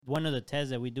one of the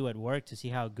tests that we do at work to see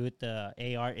how good the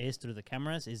AR is through the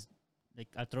cameras is like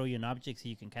I throw you an object so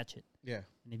you can catch it. Yeah.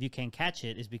 And if you can't catch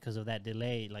it, it's because of that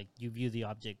delay. Like you view the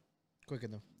object Quick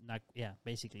enough.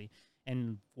 Basically.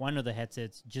 And one of the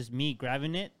headsets, just me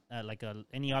grabbing it,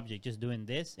 any object, just doing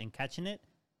this and catching it,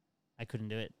 I couldn't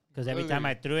do it. Because every time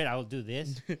I threw it, I would do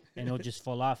this, and it'll just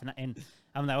fall off. And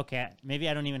I'm like, okay, maybe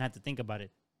I don't even have to think about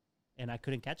it. And I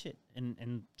couldn't catch it.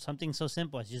 And something so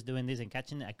simple as just doing this and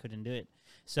catching it, I couldn't do it.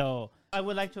 So I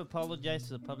would like to apologize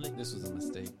to the public. This was a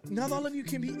mistake. Not all of you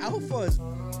can be alphas.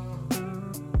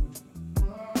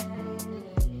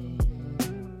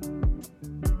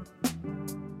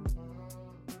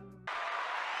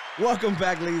 Welcome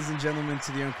back, ladies and gentlemen,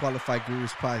 to the Unqualified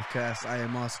Gurus podcast. I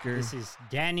am Oscar. This is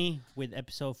Danny with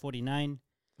episode 49.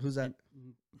 Who's that?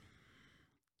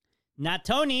 Not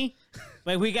Tony,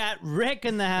 but we got Rick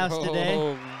in the house today.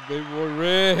 Oh, big boy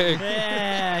Rick.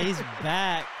 Yeah, he's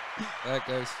back. Back,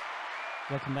 guys.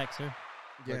 Welcome back, sir.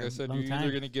 Yeah, Like I said, long you're time.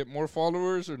 either going to get more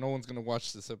followers or no one's going to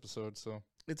watch this episode. So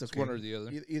it's it's okay. one or the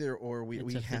other. Either or, we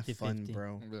It's a have 50-50. fun,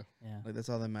 bro. Yeah. Yeah. Like, that's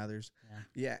all that matters. Yeah.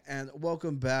 Yeah, and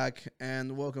welcome back,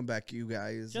 you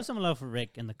guys. Show some love for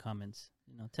Rick in the comments.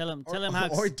 You know, tell him how.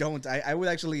 Or don't. I would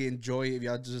actually enjoy if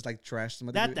y'all just like trash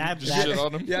somebody. Just shit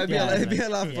on him. Yeah, it'd be a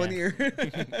lot funnier.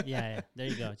 yeah. There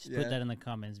you go. Just put that in the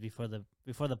comments before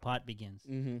the pot begins.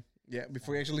 Mm-hmm. Yeah,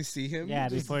 before you actually see him. Yeah,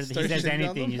 just before he start says shitting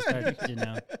on anything, him. you start, you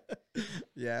know.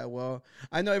 Yeah, well,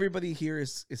 I know everybody here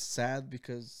is sad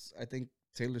because I think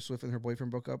Taylor Swift and her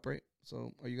boyfriend broke up, right?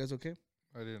 So, are you guys okay?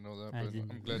 I didn't know that, I but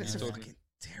didn't. I'm You glad guys you are told me. fucking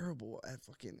terrible at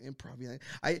fucking improv.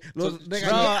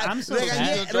 I'm so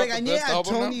bad. Drop the best at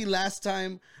album Tony last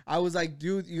time. I was like,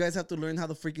 dude, you guys have to learn how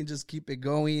to freaking just keep it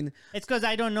going. It's because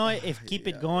I don't know if keep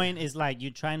it going is like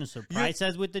you trying to surprise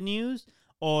us with the news,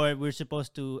 or we're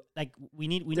supposed to like we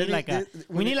need like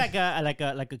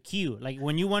a cue, like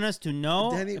when you want us to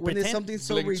know. Danny, when it's something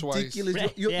so Blink twice.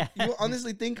 ridiculous, you Yeah.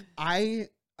 honestly think I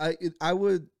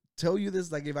would tell you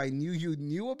this like if I knew you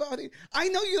knew about it. I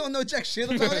know you don't know jack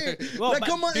shit about it. Well, like, but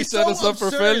come on, He it's set so us up for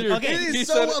absurd. failure. Okay. It He is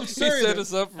so set- absurd. He set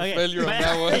us up for Okay, failure on but-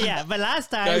 that one. Yeah, but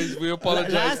last time, Guys, we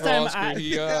apologize last for time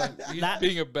Oscar. He's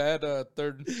being a bad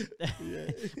third.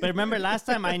 but remember last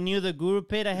time I knew the guru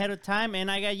pit ahead of time and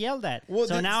I got yelled at. Well,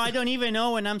 so that's- now I don't even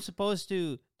know when I'm supposed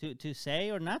to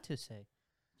say or not to say.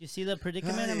 You see the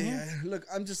predicament I'm here? Yeah. Look,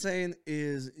 I'm just saying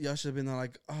is y'all should have been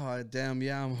like, oh damn,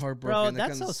 yeah, I'm heartbroken. Bro, That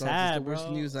that's kinda so sucks. sad, It's the worst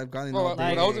bro. news I've gotten. Well, all what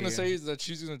day. I was gonna say is that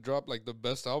she's gonna drop like the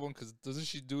best album because doesn't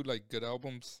she do like good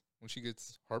albums when she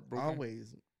gets heartbroken?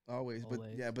 Always. But Always.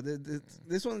 yeah, but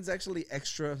this one is actually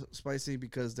extra spicy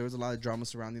because there was a lot of drama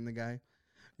surrounding the guy.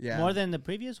 Yeah, More than the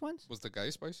previous ones? Was the guy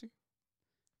spicy?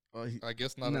 Oh, I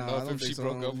guess not no, I enough don't if she think so.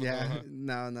 broke up with Yeah, him.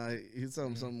 no, he's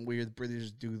some weird British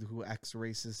dude who acts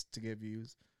racist to get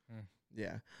views. Mm.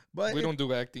 Yeah, but We don't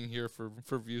do acting here for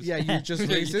views. Yeah, you're just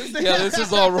racist. Yeah, this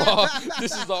is all raw.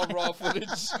 This is all raw footage.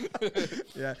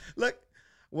 Yeah, look,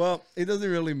 well, it doesn't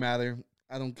really matter.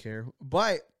 I don't care.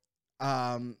 But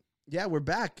yeah, we're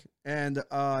back, and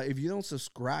if you don't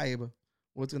subscribe,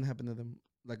 what's gonna happen to them?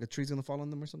 Like a tree's gonna fall on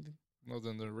them or something? No,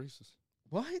 then they're racist.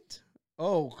 What?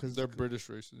 Oh, because They're British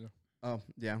racist. Yeah. oh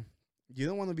yeah, you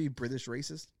don't want to be British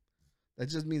racist. That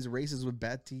just means racist with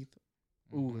bad teeth.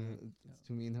 Ooh, it's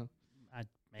too mean, huh?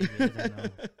 Maybe, I don't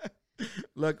know.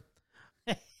 Look,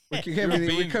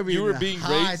 You were being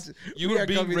racist. You We were are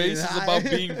being coming in racist hot. about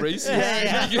being racist.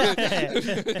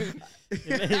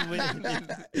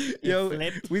 Yo,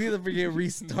 flipped. we need to freaking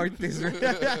restart this.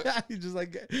 You just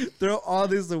like throw all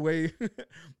this away.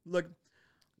 Look,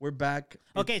 we're back.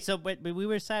 Okay, so but we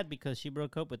were sad because she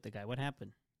broke up with the guy. What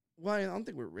happened? Well, I don't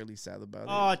think we're really sad about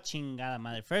Oh, it. chingada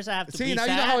madre. First, I have to See, be now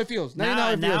sad. you know how it feels. Now you know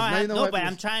how it feels. Now you know no, how it but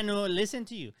feels. I'm trying to listen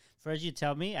to you. First, you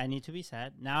tell me I need to be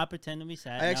sad. Now I pretend to be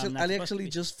sad. I Now I'm not supposed to actually be.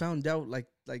 just found out like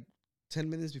 10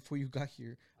 minutes before you got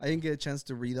here. I didn't get a chance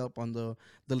to read up on the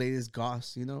latest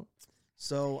goss, you know.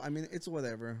 So I mean, it's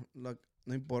whatever. Look,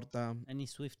 no importa. Any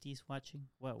Swifties watching?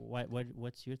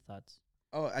 What's your thoughts?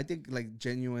 Oh, I think like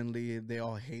genuinely they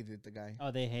all hated the guy.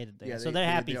 Oh, they hated that. Yeah, So they're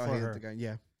happy they all for hated her. the guy.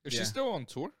 Yeah. Is Yeah. she still on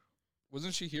tour?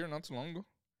 Wasn't she here not too long ago?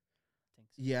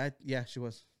 Yeah, she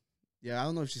was. Yeah, I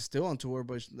don't know if she's still on tour,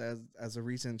 but as a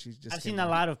recent, she's just. I've seen a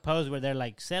lot of posts where they're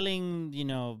like selling,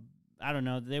 I don't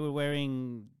know, they were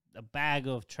wearing a bag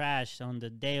of trash on the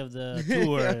day of the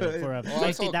tour for a Oh,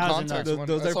 I saw $50,000. contacts one.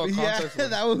 I saw contacts one.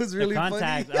 that was really funny.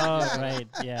 Contacts. Oh, right.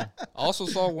 Yeah. I also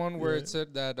saw one where it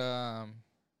said that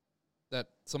that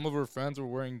some of her fans were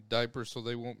wearing diapers so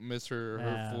they won't miss her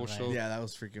full right. show. Yeah, that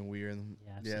was freaking weird.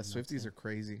 Yeah, I've Yeah, seen that Swifties too. are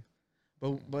crazy.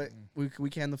 But we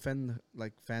can't offend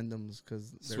like fandoms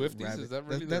because Swifties? Is that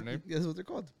really their name? Yeah, that's what they're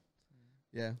called.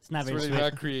 Yeah. It's not It's very really swift.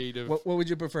 that creative. What would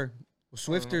you prefer?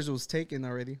 Swifters was taken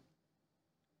already.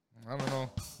 I don't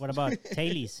know. What about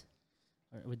Tailies?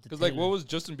 Because like, what was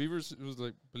Justin Bieber's? It was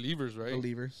like Believers, right?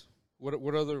 Believers.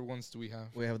 What other ones do we have?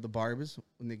 We have the Barbs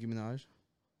with Nicki Minaj.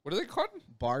 What are they called?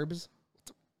 Barbs.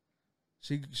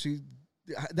 She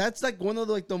that's like one of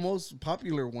the most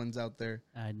popular ones out there.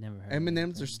 I'd never heard.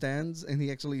 Eminem's or Stans, and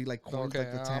he actually like coined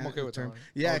Okay, like the, I'm okay the with term. that one.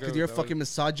 Yeah, I'm okay because with you're a that fucking one.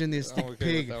 misogynistic I'm okay with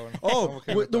pig. that one. Oh, I'm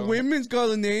okay with the that one. women's got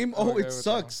a name. I'm Oh, okay it with that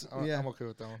sucks. one. Yeah, I'm okay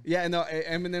with that one. yeah. No,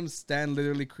 Eminem's Stan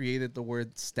literally created the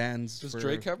word stands. Does for,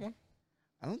 Drake have one?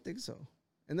 I don't think so.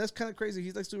 And that's kind of crazy.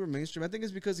 He's like super mainstream. I think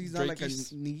it's because he's not like a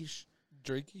Drakey's? niche.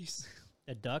 Drakey's?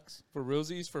 The Ducks. For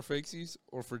realsies, for fakesies,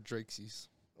 or for Drakesies?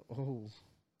 Oh,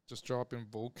 Just dropping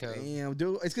vocab. damn,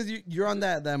 dude. It's because you're on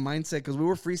that mindset. Because we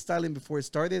were freestyling before it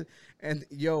started, and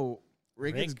yo,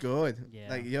 Rick is Rick? good. Yeah.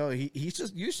 Like yo, he's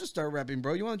just you should start rapping,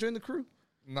 bro. You want to join the crew?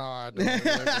 Nah, I don't.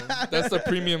 That's the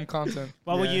premium content.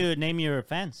 What would Yeah. you name your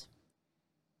fans?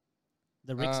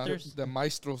 The Ricksters? The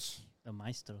maestros. The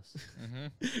Maestros. Mm-hmm.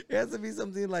 It has to be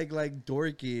something like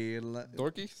dorky.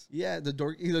 Dorkies? Yeah, the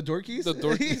dorkies. The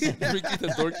dorkies? Ricky the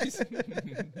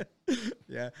dorkies?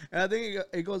 Yeah, and I think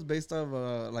it goes based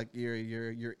off like your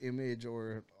image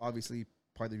or obviously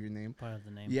part of your name. Part of the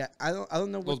name. Yeah, I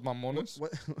don't know Los what, mamones?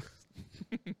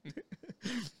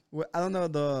 what I don't know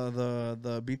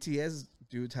the BTS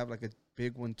dudes have like a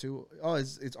big one too. Oh,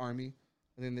 it's Army.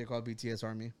 I think they call it BTS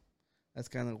Army. That's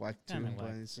kind of whack too. Kinda But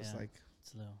whack, it's just yeah. like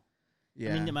It's a little.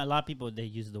 yeah, I mean, a lot of people they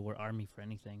use the word army for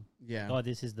anything. yeah. Oh,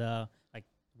 this is the like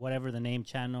whatever the name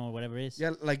channel or whatever it is.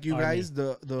 Yeah, like you Army. guys,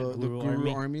 the Guru Guru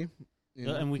Army. Army. you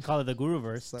know? And we call it the Guru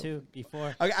verse So- too.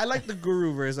 Before. Okay, I like the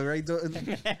Guru verse, all right?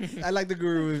 I like the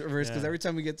Guru verse because Yeah. every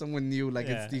time we get someone new, like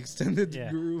Yeah. it's the extended Yeah.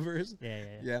 Guru verse. Yeah.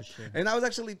 Yeah. For sure. And I was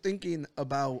actually thinking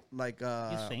about like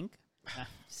You think?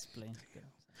 Just playing.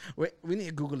 wait, we need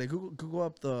to Google it. Google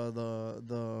up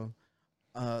the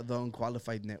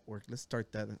unqualified network. Let's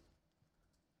start that.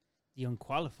 The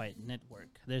unqualified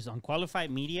network. There's unqualified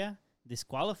media.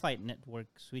 Disqualified network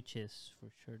switches for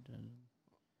sure.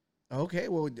 Okay,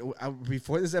 well,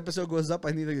 before this episode goes up,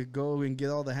 I need to go and get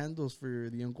all the handles for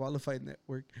the unqualified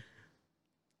network.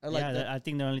 I like that. I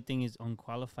think the only thing is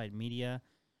unqualified media,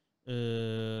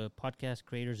 podcast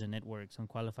creators and networks.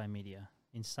 Unqualified media.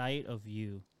 Inside of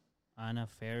You, Anna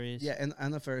Ferris. Yeah, and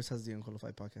Anna Ferris has the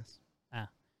unqualified podcast.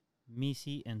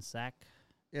 Missy and Zach.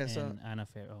 Yeah, so And Anna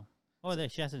Ferris. Oh, there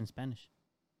she has it in Spanish.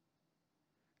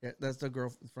 yeah, that's the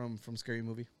girl from Scary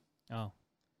Movie. Oh,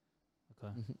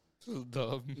 okay. So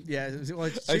dumb. Yeah, well,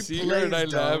 I she see her and I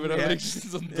plays laugh dumb, and I'm yeah. like,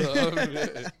 she's so dumb.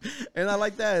 And I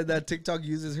like that TikTok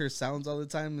uses her sounds all the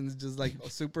time and it's just like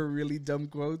super really dumb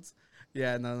quotes.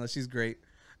 Yeah, no, she's great.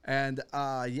 And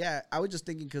yeah, I was just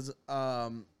thinking because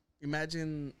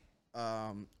imagine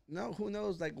no, who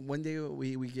knows? Like one day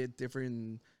we get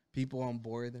different people on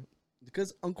board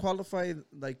because unqualified.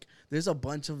 Like there's a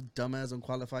bunch of dumbass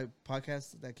unqualified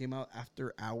podcasts that came out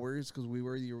after ours because we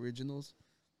were the originals.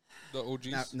 The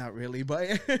OGs. Not really, but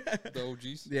The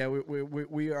OGs. yeah,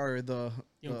 we are the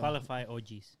The unqualified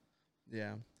OGs.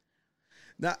 yeah.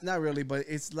 Not really, but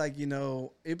it's like, you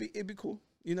know, it'd be cool,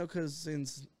 you know, because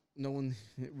since no one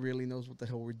really knows what the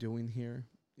hell we're doing here,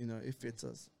 you know, it fits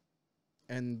us.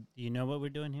 And Do you know what we're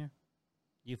doing here?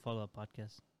 You follow a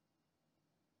podcast.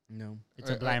 no, It's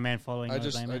a blind man following I a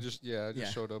just blind man. Yeah.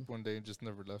 showed up one day and just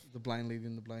never left. the blind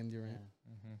leading the blind, you're right.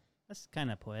 Yeah. Mm-hmm. That's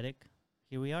kind of poetic.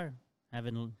 Here we are,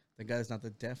 having. The guy's not the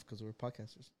deaf because we're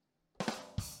podcasters.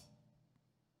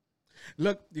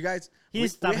 Look, you guys. He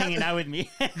stopped hanging out with me.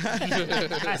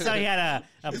 I saw he had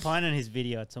a pun on his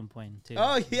video at some point too.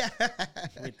 Oh, yeah.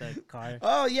 With the car.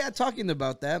 Oh, yeah, talking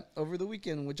about that over the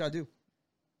weekend, which I do.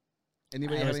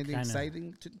 Anybody I have was anything kinda-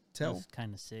 exciting to I tell? was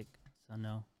kind of sick, so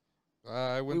no.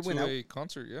 I went went to out. a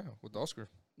concert, yeah, with Oscar.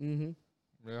 Mm-hmm.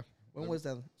 Yeah. When was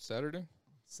that? Saturday.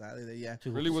 Saturday, yeah.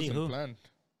 To Really see wasn't who? planned.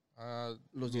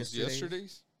 Los Those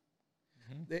yesterdays.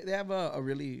 Mhm. They have a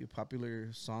really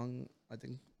popular song, I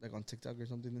think, like on TikTok or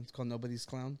something. It's called Nobody's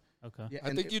Clown. Okay. Yeah, I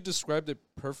and think you described it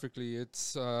perfectly.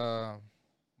 It's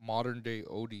modern day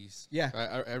oldies.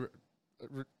 Yeah.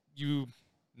 You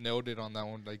nailed it on that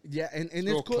one. Like Yeah, and it's it's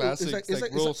real cool. classic. It's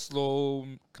like real slow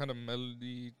kind of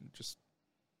melody. Just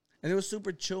and it was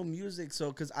super chill music.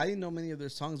 So, because I didn't know many of their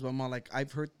songs, but I'm all like,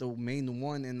 I've heard the main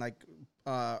one, and like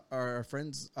our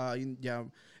friends, yeah,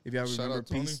 if y'all Shout remember, out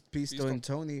Tony. Pisto and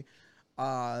Tony,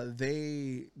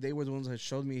 they were the ones that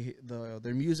showed me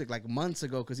their music like months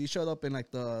ago because he showed up in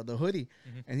like the hoodie,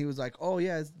 Mhm. and he was like, oh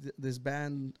yeah, it's this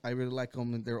band, I really like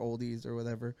them, and they're oldies or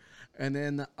whatever. And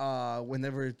then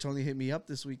whenever Tony hit me up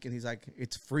this week, and he's like,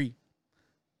 it's free.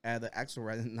 at the axle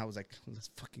ride, and I was like, let's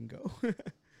fucking go.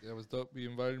 Yeah, it was dope. He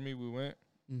invited me. We went.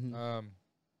 Mm-hmm.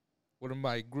 One of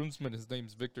my groomsmen, his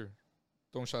name's Victor.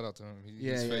 Don't shout out to him. He's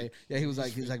Yeah. fake. Yeah. He was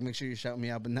like, make sure you shout me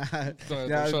out, but nah. Don't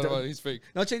Nah, shout don't- out. He's fake.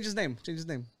 No, change his name.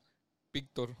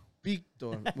 Victor.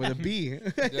 Victor with a B.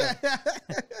 Yeah.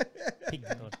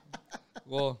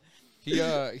 Well, he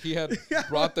had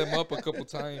brought them up a couple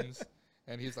times,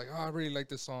 and he's like, "Oh, I really like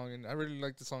this song, and I really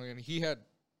like the song," and he had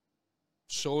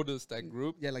showed us that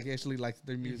group. Yeah, like he actually liked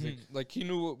their music. Like he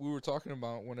knew what we were talking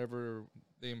about whenever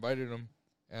they invited him,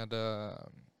 and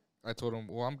I told him,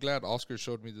 "Well, I'm glad Oscar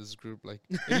showed me this group." Like,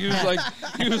 and he was like,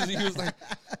 he was like,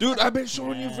 "Dude, I've been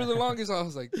showing you for the longest." I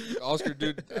was like, "Oscar,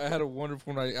 dude, I had a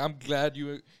wonderful night. I'm glad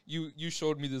you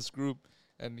showed me this group."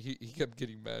 And he kept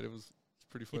getting mad. It was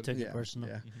pretty He funny. took it personal.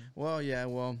 Yeah.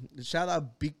 Well, shout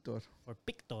out Victor. Or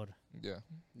Pictor.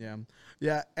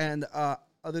 Yeah. And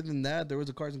other than that, there was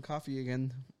a Cars and Coffee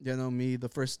again. You know me, the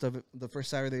first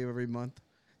Saturday of every month.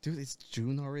 Dude, it's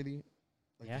June already.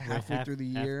 Like halfway through the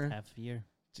year. Half year.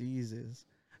 Jesus.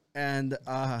 And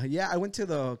I went to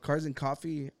the Cars and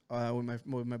Coffee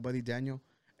with my buddy Daniel,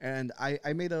 and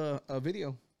I made a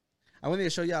video. I wanted to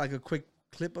show you like a quick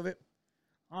clip of it.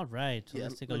 All right. So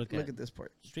let's take a look at this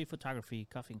part. street photography,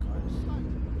 coffee and cars.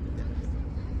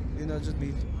 You know, just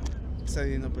me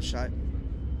setting up a shot.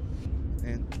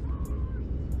 And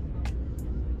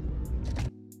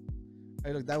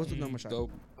hey, look, that was the normal shot.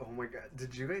 Dope. Oh my god!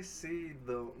 Did you guys see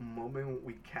the moment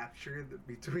we captured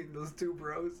between those two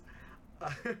bros?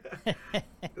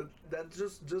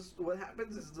 That's just what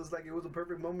happens. It's just like it was a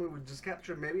perfect moment. We just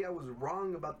captured. Maybe I was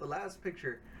wrong about the last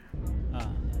picture.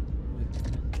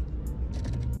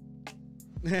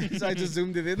 So I just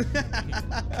zoomed it in.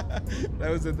 That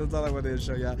was it. That's all I wanted to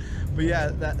show you. But yeah,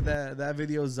 that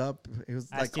video's up. It was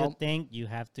I still think you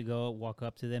have to go walk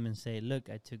up to them and say,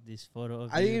 "Look, I took this photo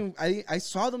of you." I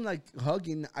saw them like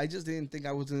hugging. I just didn't think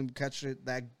I was gonna catch it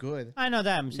that good. I know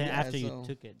that. I'm saying Yeah, after you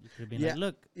took it, you could have been like,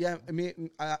 "Look." Yeah, I mean,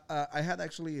 I had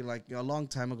actually like a long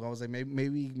time ago. I was like,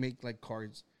 maybe make like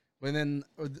cards. But then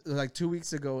like 2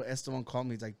 weeks ago, Esteban called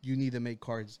me. He's like, you need to make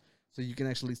cards so you can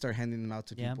actually start handing them out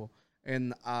to people.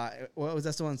 And it was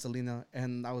Esteban and Selena,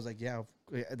 and I was like, yeah,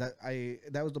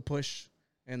 that was the push,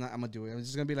 and I'm gonna do it. It's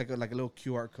just gonna be like a little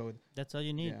QR code. That's all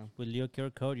you need. Yeah. With your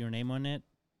QR code, your name on it.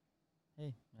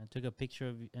 Hey, I took a picture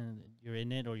of you and you're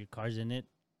in it or your car's in it.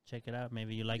 Check it out.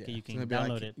 Maybe you like it. You It's can gonna be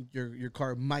download like it. Your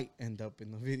car might end up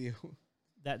in the video.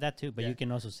 That too, but you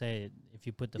can also say it if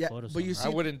you put the photos. but you I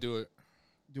wouldn't do it.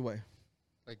 Do I?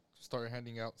 Like start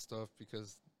handing out stuff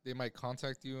because they might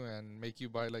contact you and make you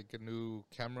buy like a new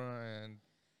camera and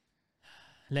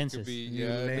lenses. could be New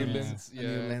new lens. lens. A new Yeah,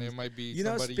 and lens. it might be You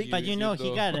know, somebody. But you know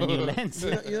he got a new lens.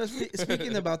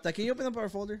 Speaking about that, can you open up our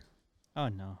folder? Oh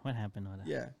no, what happened with that?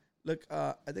 Yeah. Look,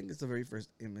 I think it's the very first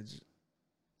image. You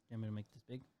want me to make this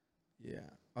big? Yeah.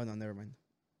 Oh no, never mind.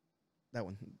 That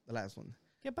one, the last one.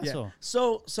 ¿Qué pasó?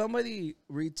 So somebody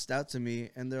reached out to me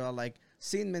and they're all like,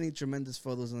 seen many tremendous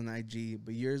photos on IG,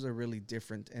 but yours are really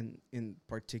different and in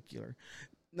particular.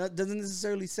 That doesn't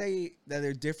necessarily say that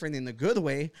they're different in a good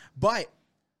way, but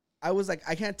I was like,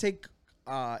 I can't take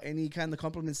any kind of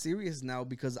compliment serious now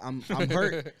because I'm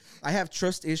hurt. I have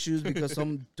trust issues because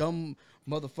some dumb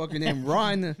motherfucker named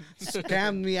Ron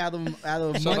scammed me out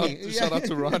of money. Shout out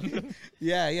to Ron.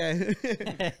 Yeah.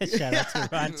 Shout out to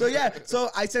Ron. So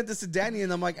I sent this to Danny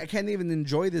and I'm like, I can't even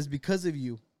enjoy this because of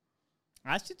you.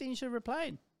 I still think you should have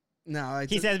replied. No,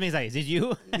 He says to me, he's like, is it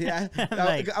you? Yeah,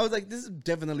 Like- I was like, this is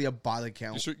definitely a bot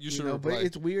account. You should know, but reply.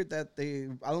 it's weird that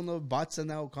I don't know, bots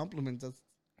send out compliments.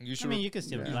 You I should. mean, you can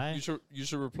still reply. You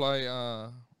should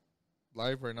reply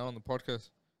live right now on the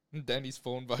podcast. Danny's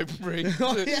phone vibrates.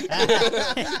 Oh,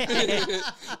 yeah.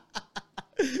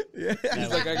 Yeah. He's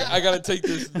like, I gotta take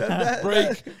this That-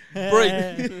 break.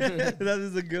 That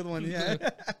is a good one. Yeah.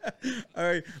 All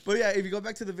right, but yeah, if you go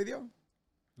back to the video,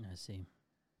 Let's see.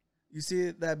 you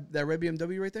see that red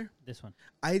BMW right there. This one.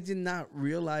 I did not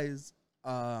realize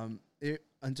it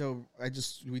until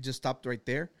we just stopped right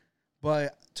there.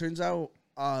 But turns out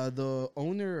the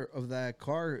owner of that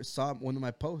car saw one of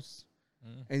my posts,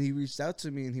 and he reached out to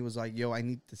me and he was like, "Yo, I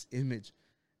need this image,"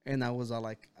 and I was all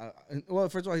like, "Well,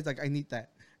 first of all, he's like, I need that,"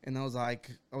 and I was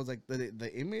like,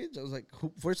 the image. I was like,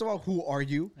 first of all, who are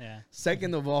you? Yeah.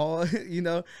 Second of all, you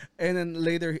know, and then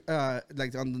later,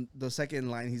 like on the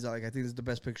second line, he's like, I think this is the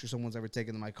best picture someone's ever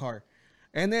taken in my car.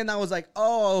 And then I was like,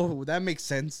 oh, that makes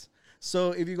sense.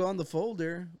 So if you go on the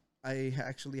folder, I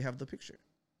actually have the picture.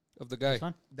 Of the guy. This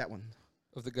one? That one.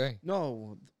 Of the guy.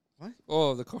 No, what?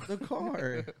 Oh, the car. The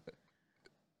car.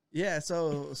 Yeah,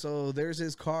 so there's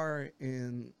his car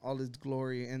in all its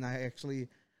glory, and I actually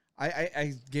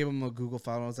I gave him a Google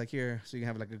file. I was like, here, so you can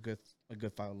have like a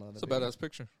good file. It's a badass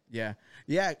picture. Yeah.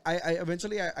 I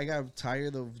eventually I got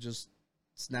tired of just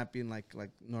snapping like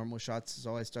normal shots,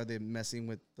 so I started messing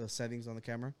with the settings on the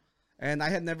camera, and I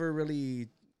had never really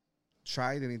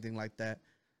tried anything like that.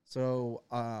 So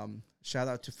shout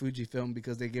out to Fujifilm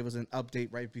because they gave us an update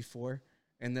right before,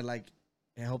 and then like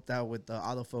it helped out with the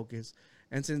autofocus.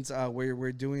 And since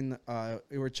we're doing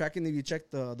we're checking, if you check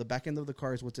the back end of the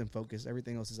car is what's in focus,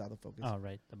 everything else is out of focus. Oh,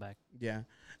 right, the back. Yeah,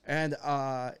 and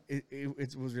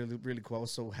it was really cool. I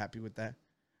was so happy with that.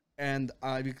 And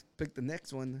if you pick the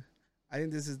next one, I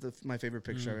think this is my favorite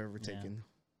picture I've ever taken.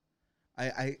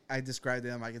 I described it.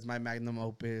 I'm like, it's my magnum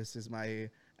opus. It's my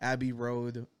Abbey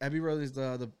Road. Abbey Road is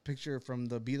the picture from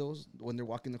the Beatles when they're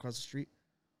walking across the street.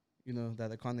 You know,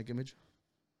 that iconic image.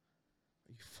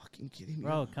 Are you fucking kidding me?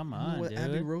 Bro, come on, you know what dude.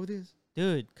 Abbey Road is?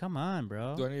 Dude, come on,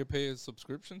 bro. Do I need to pay a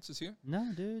subscription to see it?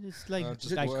 No, dude, it's like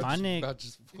Just iconic. watch,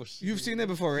 just push. You've seen it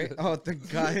before, right? Oh,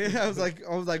 thank God. I was like,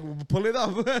 pull it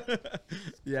up.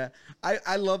 Yeah.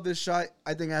 I love this shot.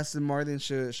 I think Aston Martin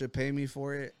should pay me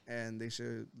for it, and they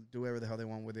should do whatever the hell they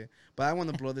want with it. But I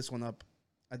want to blow this one up.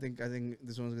 I think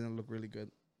this one's gonna look really good,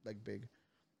 like big.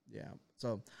 Yeah.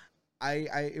 So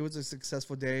it was a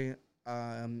successful day.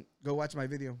 Go watch my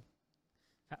video.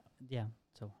 Yeah.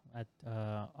 So at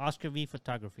Oscar V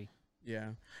Photography.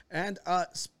 Yeah. And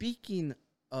speaking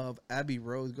of Abbey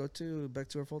Road, back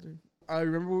to our folder. I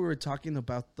remember we were talking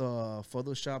about the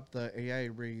Photoshop, the AI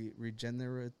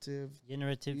regenerative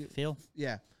feel.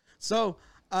 Yeah. So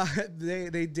they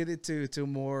did it to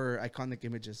more iconic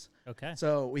images. Okay.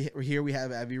 So we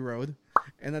have Abbey Road,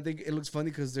 and I think it looks funny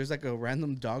because there's like a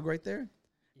random dog right there.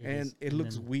 And it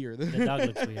looks weird. The dog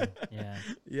looks weird. Yeah.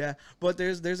 Yeah. But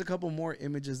there's a couple more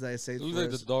images that I saved. It looks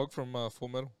like the dog from Full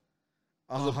Metal.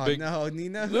 Oh, big... no,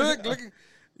 Nina. Look.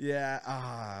 Yeah.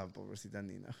 Pobrecita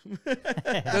Nina.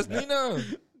 That's Nina.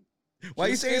 Why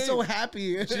you say it so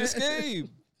happy? She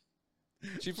escaped.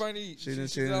 She finally she's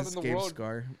out in the world.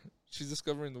 Scar. She's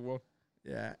discovering the world.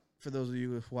 Yeah. For those of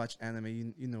you who watch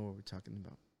anime, you know what we're talking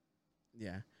about.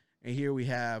 Yeah. And here we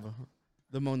have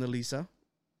the Mona Lisa.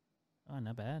 Oh,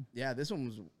 not bad. Yeah, this one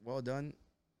was well done.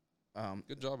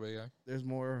 Good job, AI. There's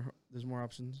more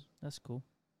options. That's cool.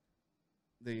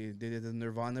 They did the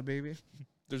Nirvana baby.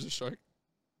 There's a shark.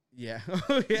 Yeah.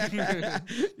 Yeah.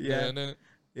 Yeah.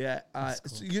 Yeah. Cool.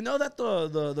 So you know that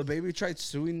the baby tried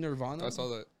suing Nirvana? I saw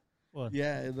that. What?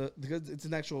 Yeah, because it's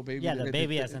an actual baby. Yeah, the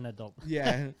baby as an adult.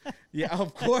 Yeah. Yeah,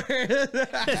 of course. Because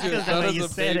the way you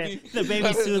said it. The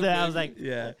baby sued that. I was like,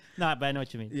 yeah. No, but I know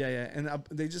what you mean. Yeah, yeah. And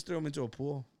they just threw him into a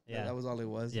pool. Yeah. That was all it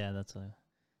was. Yeah, that's all.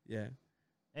 Yeah.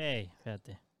 Hey,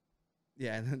 fíjate.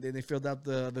 Yeah, and then they filled out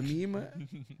the meme.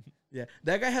 Yeah.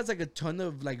 That guy has like a ton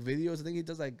of like videos. I think he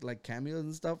does like cameos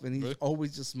and stuff, and he's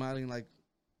always just smiling like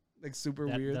super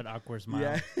weird. That awkward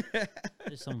smile. Yeah.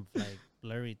 There's some like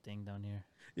blurry thing down here.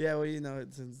 Yeah, well, you know,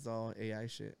 it's all AI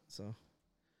shit. So,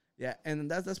 yeah,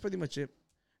 and that's pretty much it.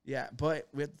 Yeah, but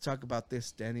we have to talk about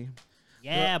this, Danny.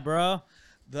 Yeah, bro.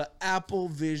 The Apple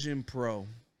Vision Pro.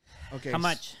 Okay. How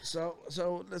much? So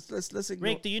let's ignore.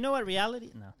 Rick, do you know what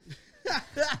reality? No.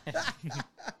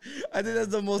 I think that's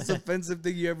the most offensive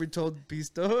thing you ever told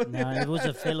Pisto. No, it was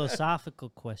a philosophical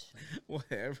question.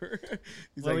 Whatever.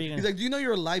 He's What were like, you he's like, do you know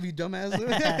you're alive, you dumbass?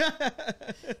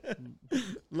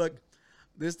 Look,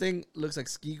 this thing looks like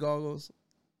ski goggles.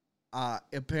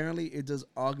 Apparently, it does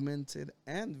augmented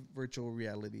and virtual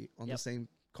reality on the same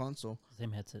console.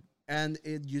 Same headset. And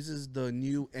it uses the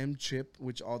new M chip,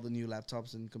 which all the new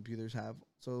laptops and computers have.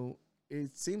 So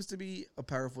it seems to be a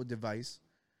powerful device.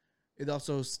 It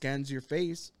also scans your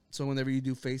face. So whenever you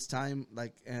do FaceTime,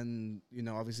 like, and, you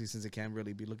know, obviously since it can't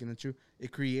really be looking at you,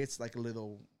 it creates like a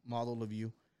little model of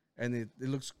you. And it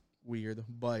looks weird,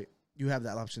 but you have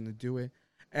that option to do it.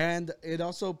 And it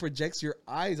also projects your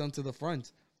eyes onto the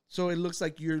front. So it looks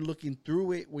like you're looking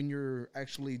through it when you're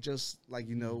actually just like,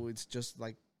 you know, it's just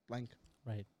like blank.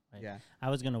 Right. Yeah. I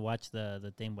was going to watch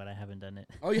the thing, but I haven't done it.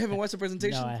 Oh, you haven't watched the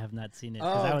presentation? No, I have not seen it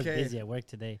because I was okay. busy at work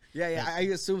today. Yeah, yeah. But I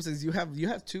assume since you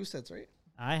have two sets, right?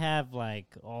 I have like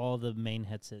all the main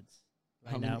headsets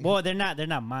How right now. many? Well, they're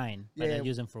not mine, but Yeah, I yeah.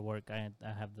 use them for work. I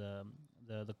have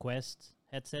the Quest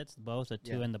headsets, both the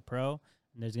 2 Yeah. and the Pro.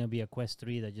 And there's going to be a Quest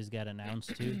 3 that just got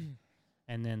announced too.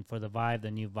 And then for the Vive,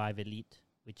 the new Vive Elite,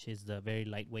 which is the very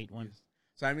lightweight one. Yes.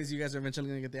 So that means you guys are eventually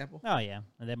going to get the Apple? Oh, yeah.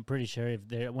 And I'm pretty sure as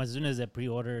soon as the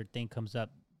pre-order thing comes up,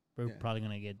 we're Yeah. probably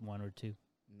going to get 1 or 2.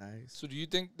 Nice. So do you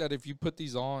think that if you put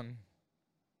these on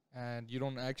and you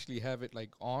don't actually have it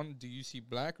like on, do you see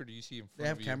black or do you see in front They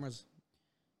have of you? cameras.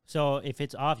 So if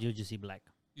it's off, you'll just see black.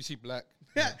 You see black.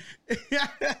 Yeah.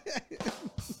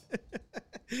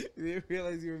 You didn't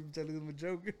realize you were telling them a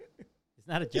joke. It's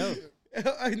not a joke.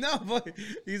 I know, but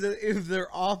he said if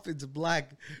they're off, it's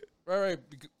black. Right.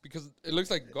 Because it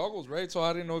looks like goggles, right? So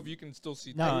I didn't know if you can still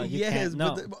see. No, through. you can't.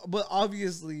 No. but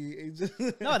obviously, it just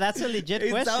No, that's a legit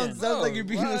it question. sounds like you're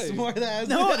being a Right. smart ass.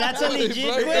 No, that's a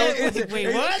legit question.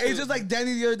 Wait, what? It's just like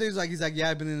Danny the other day. He's like, yeah,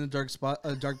 I've been in a dark spot,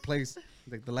 a dark place.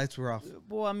 Like the lights were off.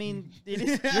 Well, I mean, it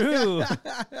is true.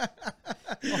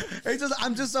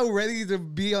 I'm just so ready to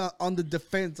be on the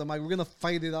defense. I'm like, we're gonna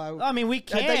fight it out. I mean, we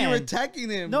can. I thought you were attacking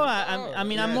him. No, I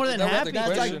mean, I'm more than that was happy. the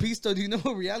That's question. like Pisto. Do you know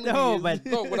what reality No, is? but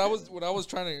No, what I was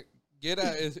trying to get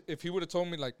at is if he would have told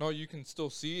me like, no, you can still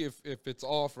see if it's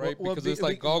off, right? Well, because it's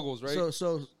like goggles, right?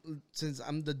 So since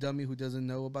I'm the dummy who doesn't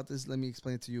know about this, let me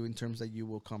explain it to you in terms that you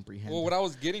will comprehend. Well, what I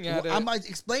was getting at, I might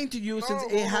explain to you since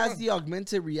it has the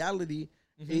augmented reality.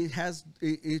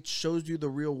 It shows you the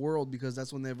real world because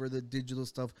that's whenever the digital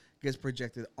stuff gets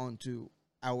projected onto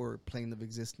our plane of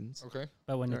existence. okay.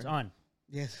 but when it's on,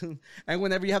 Yes, and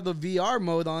whenever you have the VR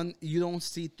mode on, you don't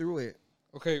see through it.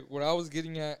 Okay, what I was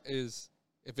getting at is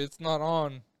if it's not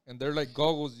on and they're like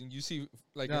goggles and you see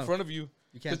like No. in front of you,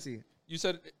 You can't see it. you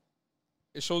said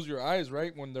it shows your eyes,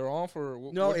 right? When they're off or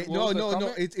No, what was that no.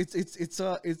 comment?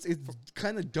 It's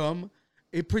kind of dumb.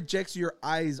 It projects your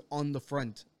eyes on the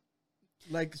front.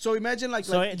 Like so, imagine like,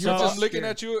 So like it- you're so- I'm just looking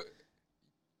scared. at you.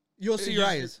 You'll see your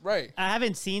eyes. Right. I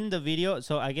haven't seen the video,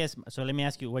 so I guess. So let me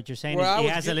ask you, what you're saying Where I is it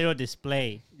was has a little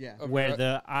display Yeah. Okay. where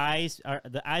the eyes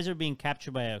are being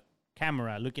captured by a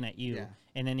camera looking at you, Yeah.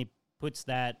 and then it puts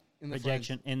that In the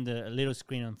projection in the little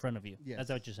screen in front of you. Yes. That's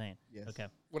what you're saying. Yes. Okay.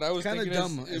 What I was Kinda thinking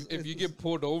dumb. is if you It's- get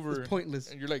pulled over It's pointless.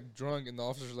 and you're like drunk and the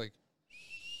officer's like,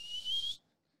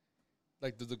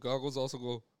 do the goggles also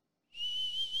go?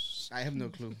 I have no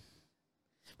clue.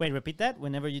 Wait, repeat that.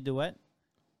 Whenever you do what?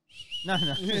 No.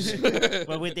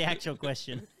 But with the actual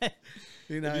question.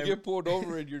 You know, If you get pulled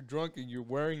over and you're drunk and you're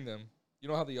wearing them, you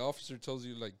know how the officer tells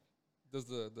you like, does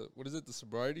the what is it, the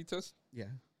sobriety test? yeah.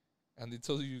 And they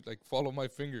tell you like, follow my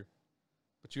finger,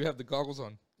 but you have the goggles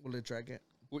on. Will it track it?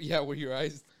 Well, yeah, where your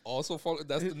eyes also follow.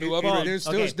 That's the new Well, upgrade. they're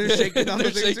still Okay. they're shaking on They're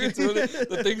the thing shaking too. too.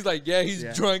 The thing's like, yeah, he's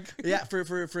Yeah. drunk. Yeah,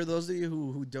 for those of you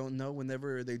who don't know,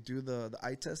 whenever they do the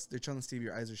eye test, they're trying to see if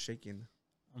your eyes are shaking.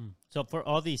 So for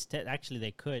all these, actually,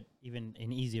 they could even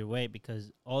in easier way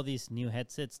because all these new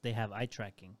headsets they have eye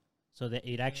tracking, so that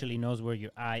it actually knows where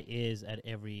your eye is at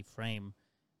every frame.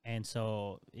 And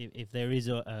so if there is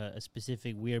a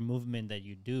specific weird movement that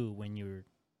you do when you're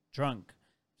drunk,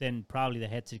 then probably the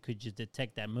headset could just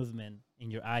detect that movement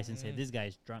in your eyes and say this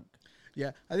guy's drunk.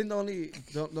 Yeah, I think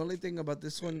the only thing about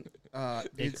this one,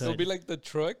 They it's, It'll could. be like the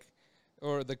truck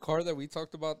or the car that we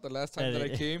talked about the last time that I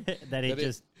came. that it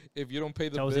just If you don't pay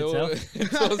the Tows bill, itself?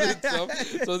 it tows itself.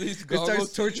 So these it goggles,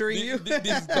 starts torturing you.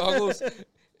 These goggles.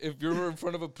 If you're in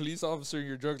front of a police officer and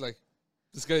you're drunk, like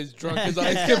this guy's drunk, his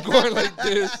eyes kept going like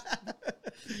this.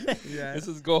 Yeah, This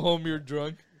is go home, you're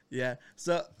drunk. yeah.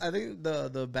 So I think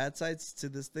the bad sides to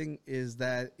this thing is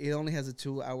that it only has a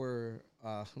 2-hour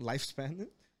lifespan.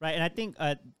 right. And I think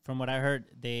from what I heard,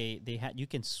 they had you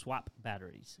can swap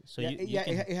batteries. So you yeah,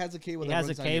 can, it has a cable. it that has a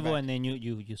runs on your cable, back. and then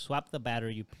you swap the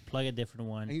battery, you plug a different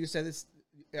one. And you said it's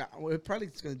well, it probably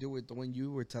it's gonna do with the one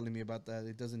you were telling me about that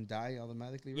it doesn't die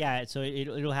automatically. Right? Yeah, so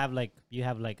it'll have like you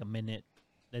have like a minute,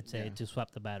 let's say, Yeah. to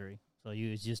swap the battery. So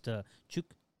it's just a chuk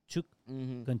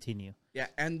Mm-hmm. continue. Yeah,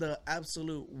 and the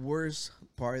absolute worst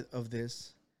part of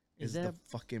this Is is the there-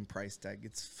 fucking price tag.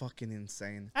 It's fucking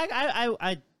insane.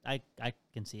 I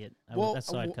can see it. That's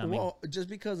saw it coming. Just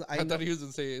because I I know, thought he was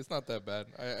gonna say it's not that bad.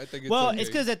 I think it's Well, okay. it's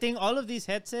because I think all of these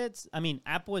headsets. I mean,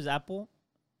 Apple is Apple,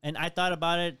 and I thought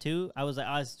about it too. I was like,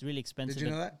 oh, it's really expensive. did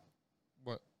you know that?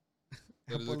 What?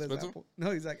 That is Apple is expensive? Apple.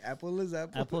 No, he's like Apple is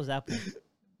Apple. Apple is Apple,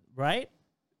 right?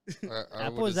 I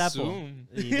Apple would is Apple. assume.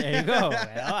 There you go.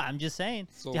 Well, I'm just saying.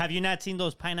 So- Have you not seen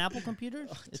those pineapple computers?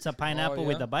 It's a pineapple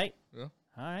with yeah. a bite. Yeah.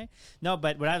 All right. No,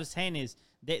 but what I was saying is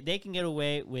they can get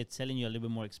away with selling you a little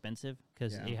bit more expensive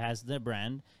because Yeah. it has the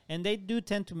brand, and they do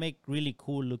tend to make really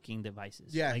cool looking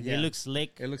devices. Yeah, like yeah. they look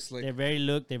slick. It looks like They're very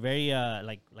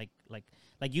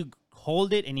like you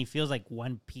hold it and it feels like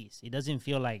one piece. It doesn't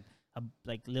feel like a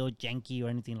little janky or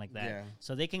anything like that. Yeah.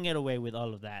 So they can get away with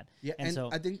all of that. yeah, and and so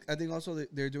I think also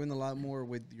that they're doing a lot more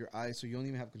with your eyes, so you don't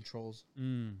even have controls.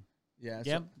 Yeah.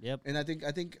 yep, yep. And I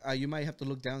think you might have to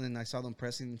look down, and I saw them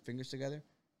pressing fingers together.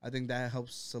 I think that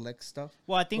helps select stuff.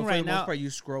 Well, I think But for right the most now, part,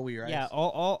 you scroll with your yeah, eyes.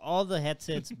 all the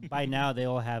headsets by now they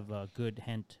all have good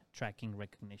hand tracking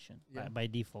recognition Yeah. by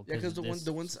default. Yeah, because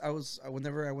the ones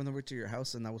whenever I went over to your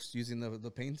house and I was using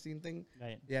the painting thing,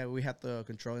 right. yeah, we had the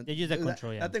control. They use the That-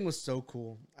 control, yeah. That thing was so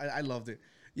cool. I loved it.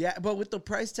 Yeah, but with the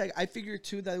price tag, I figured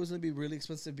too that it was gonna be really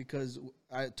expensive because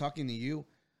talking to you,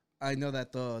 I know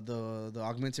that the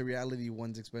augmented reality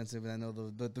one's expensive, and I know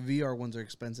the VR ones are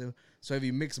expensive. So if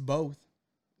you mix both,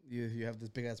 you have this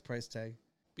big ass price tag.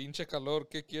 Pinche calor,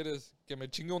 ¿qué quieres? ¿Que me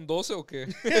chingue un 12 o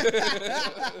qué?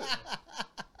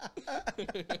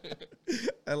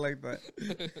 I like that.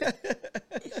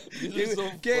 These are so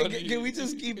funny. Can we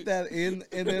just keep that in?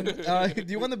 And then,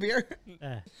 do you want a beer?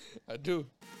 I do.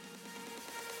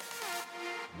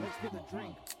 Let's get a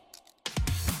drink.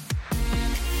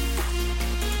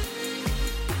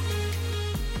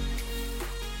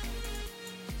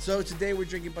 So today we're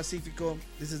drinking Pacifico.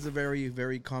 This is a very,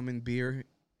 very common beer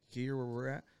here where we're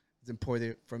at. It's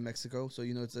imported from Mexico, so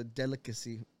you know it's a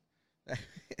delicacy.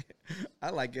 I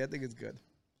like it. I think it's good.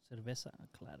 Cerveza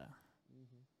clara.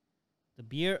 The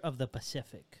beer of the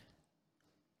Pacific.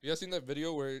 You guys seen that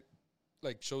video where it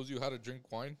like shows you how to drink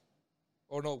wine?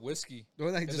 Or no, whiskey. The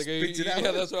one that And just the guy- spits it out.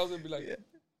 Yeah, that's what I was gonna be like. Yeah.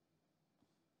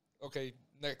 Okay,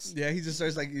 next. Yeah, he just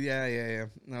starts like, yeah.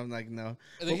 And I'm like, no.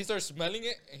 And then he starts smelling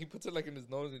it, and he puts it like in his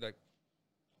nose, and he's like,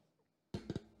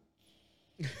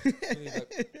 he's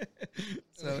like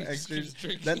So and he just extra. keeps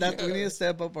drinking. That we need to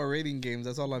step up our rating games.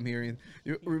 That's all I'm hearing.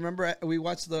 You remember we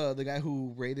watched the guy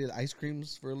who rated ice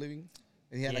creams for a living,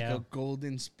 and he had like Yeah. a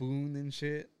golden spoon and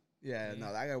shit. Yeah,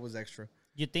 no, that guy was extra.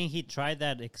 You think he tried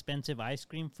that expensive ice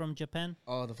cream from Japan?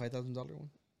 Oh, the $5,000 one.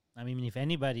 I mean, if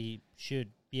anybody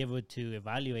should be able to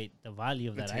evaluate the value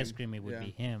of It's that ice him. cream, it would Yeah.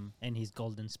 be him and his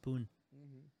golden spoon.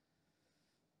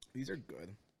 These are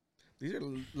good. These are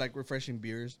like refreshing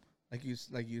beers, like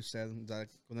you said, that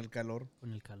con el calor.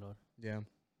 Con el calor. Yeah.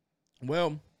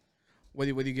 Well, what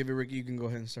do you give it, Ricky? You can go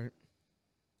ahead and start.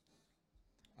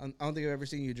 I don't think I've ever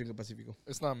seen you drink a Pacifico.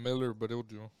 it's not Miller, but it'll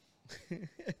do.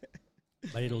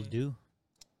 But it'll do.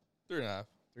 3.5.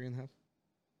 3.5.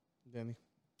 Danny.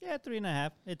 Yeah,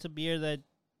 3.5. It's a beer that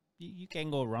you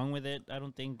can't go wrong with it. I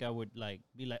don't think I would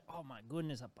be like, oh my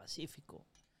goodness, a Pacifico.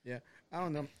 I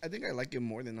don't know. I think I like it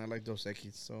more than I like Dos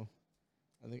Equis, so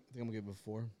I think I'm gonna give it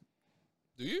 4.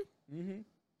 Do you? Mm-hmm.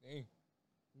 Dang.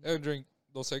 I haven't drank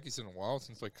Dos Equis in a while,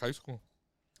 since like high school.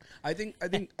 I think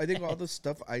all the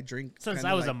stuff I drink Since kinda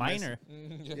I was like a minor.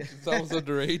 Yeah. Since I was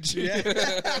underage.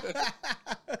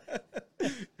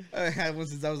 I had one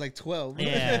since I was like 12.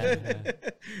 Yeah.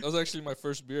 That was actually my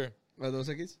first beer. Dos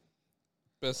Equis?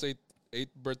 Best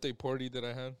eighth birthday party that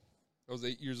I had. I was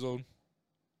 8 years old.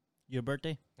 Your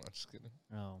birthday? No, I'm just kidding.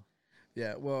 Oh.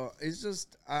 Yeah, well, it's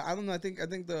just I don't know. I think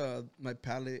my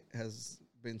palate has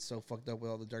been so fucked up with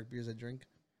all the dark beers I drink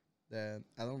that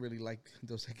I don't really like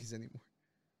Dos Equis anymore.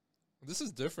 This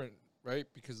is different, right?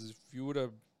 Because if you would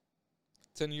have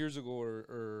 10 years ago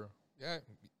or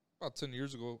about 10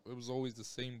 years ago, it was always the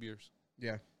same beers.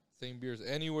 Yeah, Same beers.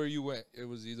 Anywhere you went, it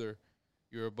was either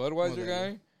you're a Budweiser Modelo.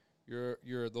 guy,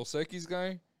 you're a Dos Equis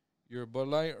guy, you're a Bud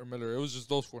Light or Miller. It was just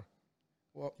those 4.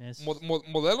 well, Yes.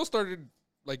 Modelo started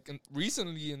like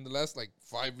recently in the last like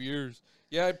 5 years.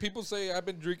 Yeah, people say I've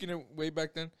been drinking it way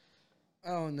back then. I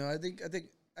don't know. I think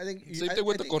Same thing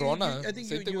with the Corona. I think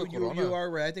Same thing with you Corona.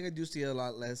 are right. I think I do see it a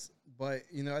lot less, but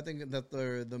I think that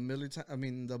the Miller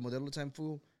time, the Modelo Time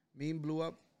Fool meme blew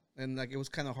up, and like it was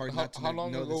kind of hard not to How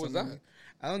long know ago was something- that?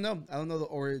 I don't know. I don't know the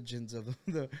origins of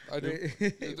the. I do.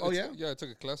 Oh yeah. Yeah, I took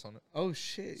a class on it. Oh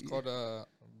shit. It's called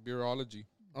beerology.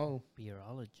 Oh,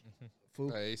 Beerology.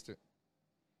 fool. I aced it.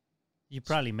 You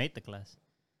probably made the class.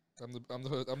 I'm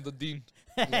the dean.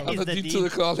 He's I'm the dean to the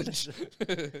college.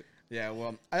 Yeah,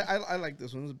 well, I like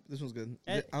this one. This one's good.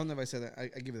 Eh. I don't know if I said that.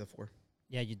 I give it a 4.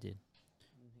 Yeah, you did.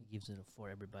 He gives it a 4,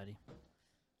 everybody.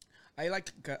 I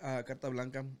like Carta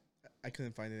Blanca. I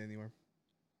couldn't find it anywhere.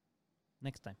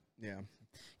 Next time. Yeah.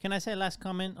 Can I say a last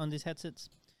comment on these headsets?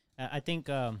 I think,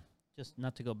 just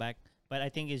not to go back, but I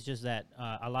think it's just that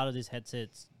a lot of these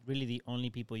headsets, really the only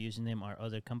people using them are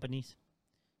other companies.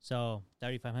 So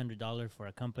 $3,500 for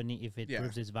a company, if it Yeah.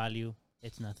 proves its value,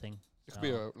 it's nothing. It could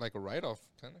be like a write-off,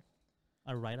 kind of.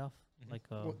 A write-off, Mhm.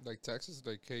 like Like taxes,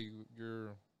 like, hey,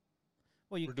 you're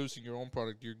well, you producing your own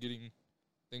product. You're getting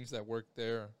things that work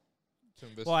there to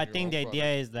invest Well, in I your think own the product.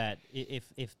 idea is that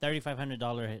if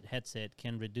 $3,500 headset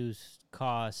can reduce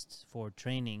costs for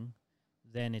training,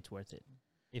 then it's worth it.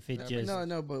 If it Yeah, but just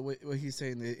No, but what he's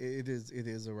saying, it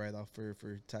is a write off for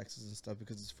taxes and stuff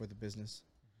because it's for the business.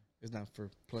 It's not for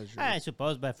pleasure. I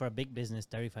suppose, but for a big business,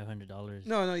 $3,500.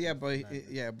 No, yeah, but Not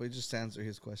really. but just to answer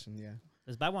his question, yeah.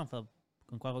 Let's buy one for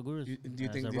Conquava Gurus. Do you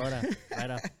think a the-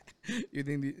 right off. you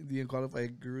think the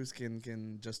unqualified gurus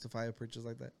can justify a purchase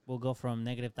like that? We'll go from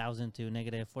 -1,000 to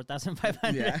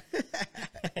 -4,500.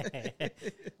 Yeah.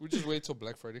 We just wait till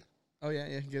Black Friday. Oh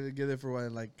yeah, get it for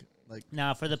what, like Like,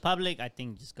 Now for the public, I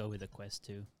think just go with the Quest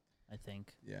 2. I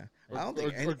think. yeah, Or, I don't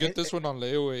think. or get this one on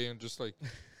layaway and just like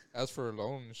ask for a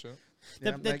loan and shit.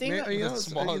 Yeah, The thing-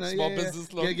 Small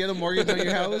business loan. Yeah, get a mortgage on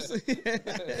your house. For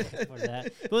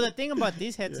that. Well, the thing about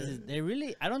these headsets is they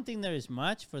really. I don't think there is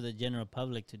much for the general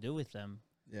public to do with them.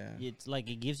 Yeah, It's like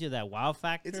it gives you that wow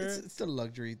factor. it's a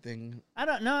luxury thing. I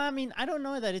don't know. I mean, I don't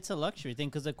know that it's a luxury thing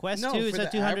because the Quest 2 for is the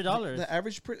at $200. The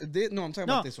average, no, I'm talking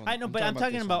No, about this one. I know, but I'm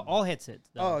talking this about one. all headsets.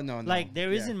 Though. Oh no, Like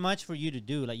there yeah. not much for you to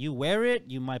do. Like you wear it,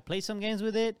 you might play some games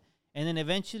with it, and then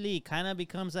eventually it kind of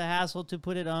becomes a hassle to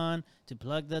put it on, to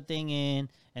plug the thing in,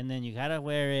 and then you gotta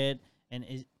wear it. And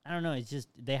I don't know. It's just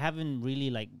they haven't really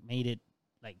like made it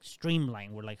like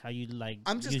streamlined, where like how you like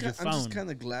use your phone. I'm just kind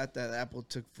of glad that Apple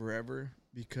took forever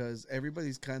because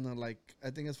everybody's kind of like, I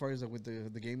think as far as like with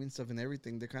the gaming stuff and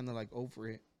everything, they're kind of like over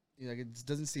it. You know, like it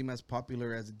doesn't seem as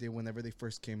popular as it did whenever they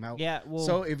first came out. Yeah. Well,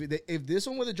 So if this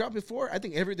one would have dropped before, I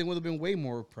think everything would have been way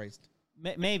more priced.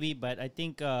 maybe, but I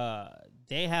think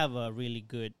they have a really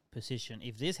good position.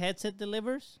 If this headset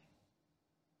delivers,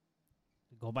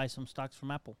 go buy some stocks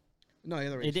from Apple. No,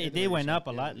 They went up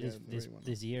a lot Yeah,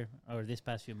 this year or this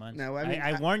past few months. No, I I, mean,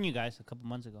 I warned you guys a couple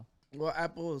months ago. Well,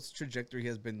 Apple's trajectory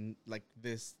has been like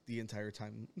this the entire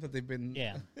time that they've been.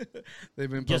 Yeah. They've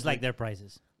been Just public. like their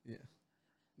prices.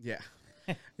 Yeah.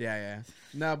 Yeah.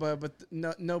 No, but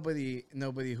nobody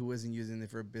who isn't using it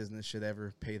for a business should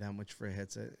ever pay that much for a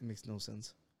headset. It makes no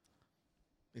sense.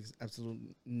 Makes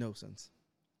absolutely no sense.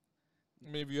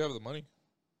 Maybe you have the money.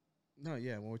 No,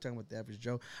 yeah. When we're talking about the average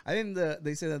Joe, I think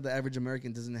they say that the average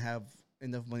American doesn't have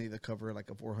enough money to cover like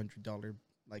a $400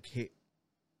 like hit.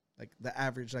 Like the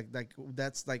average, like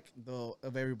that's like the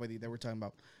of everybody that we're talking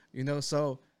about, you know.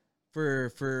 So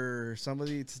for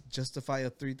somebody to justify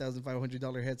a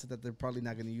 $3,500 headset that they're probably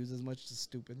not going to use as much is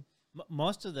stupid.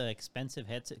 Most of the expensive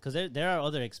headsets, because there are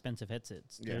other expensive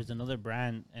headsets. Yeah. There's another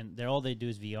brand, and all they do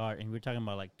is VR, and we're talking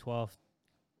about like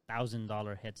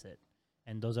 $12,000 headset,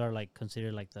 and those are like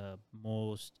considered like the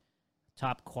most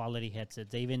top quality headsets.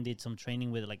 They even did some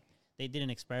training with like they did an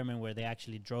experiment where they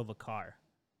actually drove a car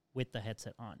with the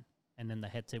headset on, and then the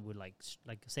headset would like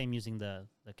same using the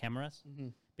cameras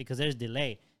because there's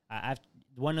delay. I've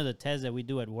one of the tests that we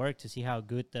do at work to see how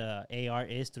good the AR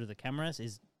is through the cameras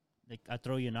is like I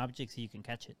throw you an object so you can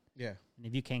catch it. Yeah, And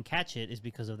if you can't catch it, it's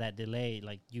because of that delay.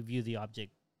 Like you view the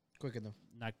object quick enough.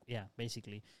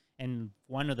 basically. And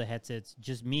one of the headsets,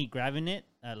 just me grabbing it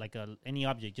like any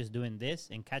object, just doing this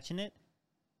and catching it,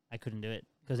 I couldn't do it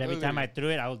because every time I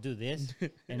threw it, I would do this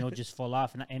and it would just fall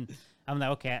off. And I'm like,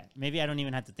 okay, maybe I don't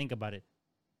even have to think about it.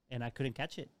 And I couldn't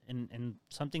catch it. And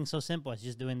something so simple as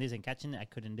just doing this and catching it, I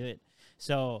couldn't do it.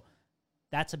 So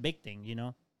that's a big thing, you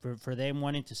know, for them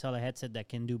wanting to sell a headset that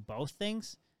can do both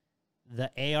things. The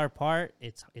AR part,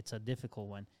 it's a difficult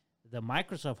one. The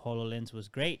Microsoft HoloLens was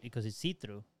great because it's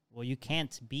see-through. Well, you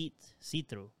can't beat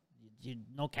see-through.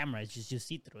 No camera, it's just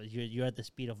see-through. You're at the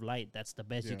speed of light. That's the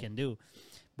best you can do.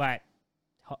 But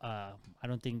I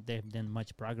don't think they've done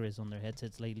much progress on their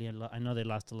headsets lately. I know they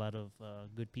lost a lot of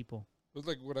good people. It was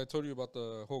like what I told you about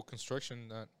the whole construction,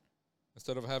 that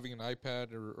instead of having an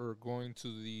iPad or going to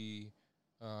the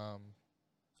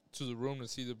room to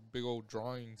see the big old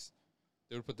drawings,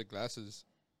 they would put the glasses,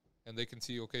 and they can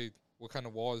see, okay, what kind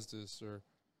of wall is this, or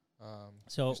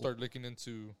so you start looking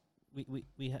into.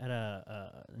 We had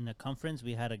in a conference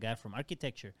we had a guy from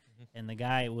architecture, and the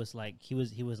guy was like he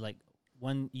was like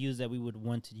one use that we would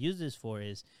want to use this for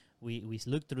is we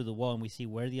look through the wall and we see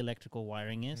where the electrical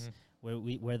wiring is.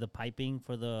 Where the piping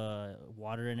for the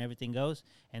water and everything goes,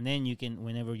 and then you can,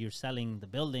 whenever you're selling the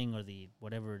building or the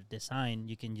whatever design,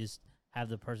 you can just have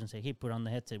the person say, "Hey, put on the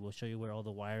headset. We'll show you where all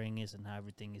the wiring is and how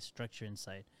everything is structured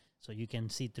inside, so you can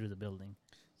see through the building."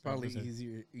 So Probably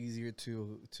easier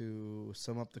to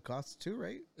sum up the costs too,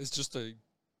 right? It's just a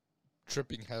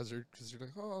tripping hazard because you're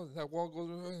like, oh, that wall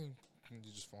goes away, and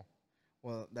you just fall.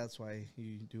 Well, that's why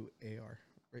you do AR,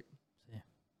 right?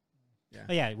 Yeah.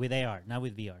 Oh yeah, with AR, not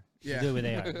with VR. Yeah. You do it with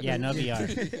AR. Yeah, no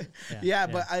VR. Yeah,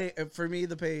 but for me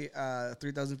to pay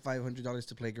 $3,500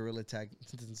 to play Gorilla Tag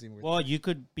doesn't seem worth it. Well, you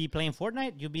could be playing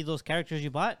Fortnite. You'll be those characters you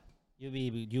bought. You'll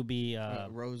be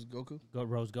Rose Goku.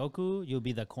 Rose Goku. You'll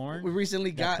be the corn. We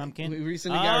recently got pumpkin. Ricky Rick.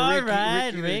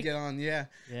 to get on. Yeah,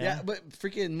 but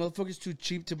freaking motherfuckers too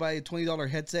cheap to buy a $20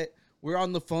 headset. We're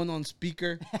on the phone on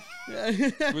speaker. We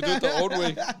do it the old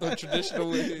way, the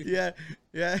traditional way.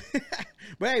 Yeah.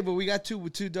 But we got two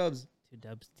dubs. 2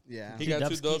 dubs. Yeah. He got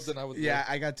 2 dubs and I was Yeah,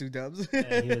 I got 2 dubs.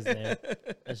 Yeah, he was there.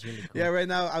 That's really cool. Yeah, right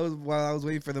now while I was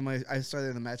waiting for them, I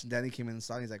started the match and Danny came in and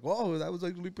saw. And he's like, "Whoa, that was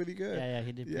actually pretty good." Yeah,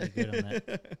 he did pretty good on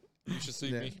that. You should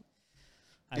see me.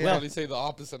 I You will. probably say the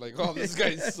opposite, like, oh, this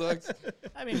guy sucks.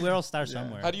 I mean, we're all stars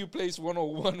somewhere. How do you place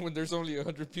 101 when there's only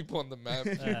 100 people on the map?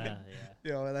 Yeah.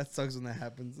 Yo, that sucks when that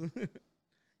happens.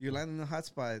 You land in a hot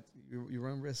spot, you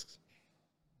run risks.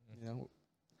 You know.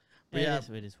 But It yeah, is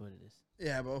what it is.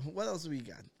 yeah. But what else we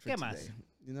got for ¿Qué today? más?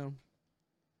 You know.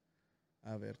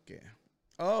 A ver qué.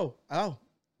 Oh.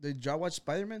 Did y'all watch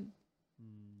Spider-Man?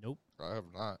 Nope. I have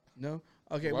not. No.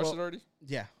 Okay. You watched Well, it already?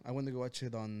 yeah. I went to go watch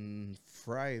it on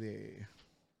Thursday.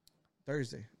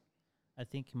 I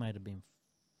think it might have been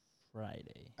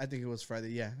Friday. I think it was Friday.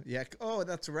 Yeah. Yeah. Oh,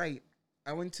 that's right.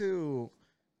 I went to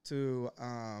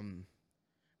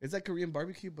it's like Korean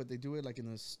barbecue, but they do it like in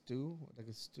a stew, like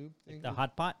a stew thing. The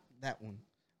hot pot? That one.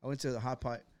 I went to the hot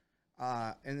pot.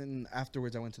 And then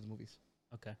afterwards I went to the movies.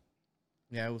 Okay.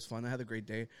 Yeah, it was fun. I had a great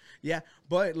day. Yeah,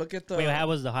 but look at the. Wait, how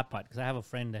was the hot pot? Because I have a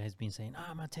friend that has been saying,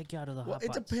 I'm going to take you out of the hot pot.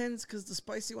 It depends because the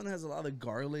spicy one has a lot of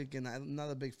garlic, and I'm not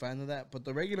a big fan of that. But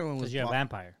the regular one was. Because you're a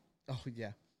vampire. Oh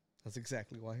yeah, that's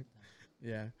exactly why.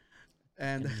 Yeah,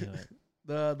 and I knew it.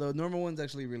 the normal one's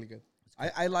actually really good.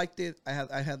 I liked it. I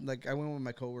had like I went with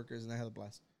my coworkers and I had a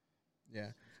blast. Yeah,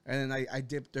 and then I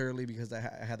dipped early because I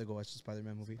had to go watch the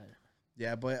Spider-Man movie.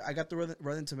 Yeah, but I got the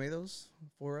Rotten Tomatoes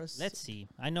for us. Let's see.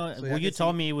 I know. So Well, you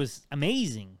told me it was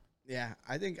amazing. Yeah,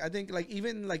 I think like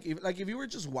even like if you were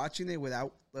just watching it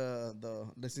without the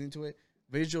listening to it,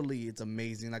 visually it's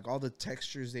amazing. Like all the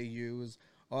textures they use,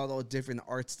 all the different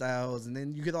art styles, and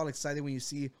then you get all excited when you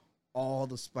see all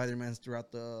the Spider-Mans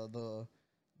throughout the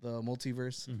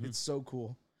multiverse. Mhm. It's so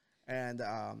cool. And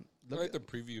I like the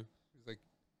preview. He's like,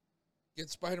 get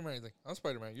Spider-Man. He's like, I'm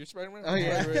Spider-Man. You're Spider-Man? Oh,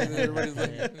 yeah. Everybody's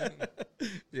like,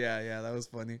 yeah, that was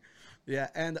funny. Yeah,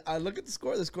 and I look at the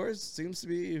score. The score seems to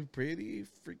be pretty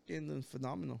freaking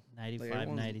phenomenal. 95,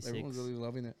 96. Everyone's really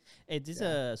loving it. It is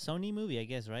a Sony movie, I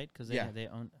guess, right? Because Yeah. they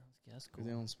own. Yeah, that's cool.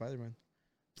 They own Spider-Man.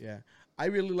 Yeah, I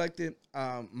really liked it.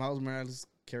 Miles Morales'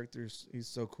 characters, he's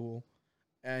so cool.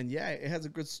 And yeah, it has a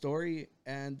good story.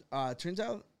 And turns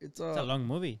out it's a long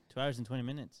movie, 2 hours and 20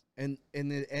 minutes. and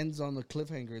it ends on a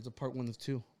cliffhanger. It's a part 1 of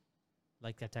 2.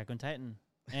 Like Attack on Titan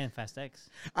and Fast X.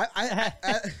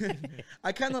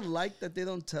 I kind of like that they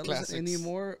don't tell us Classics.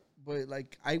 anymore. But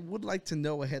like, I would like to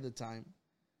know ahead of time.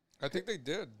 I think they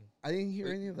did. I didn't hear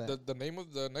any of that. The name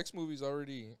of the next movie's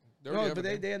already. No, but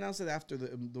they announced it after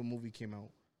the movie came out.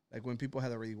 Like when people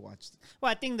had already watched.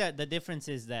 Well, I think that the difference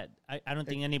is that I don't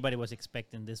think anybody was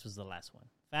expecting this was the last one.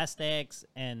 Fast X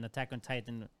and Attack on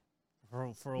Titan for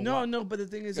a while. No, but the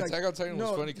thing is, Attack on Titan was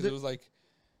funny because it was like,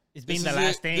 It's been this the is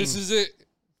last it. thing. This is it.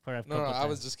 For a No, couple I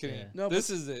was times. just kidding. Yeah. No, This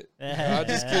is it. I'm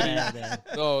just kidding.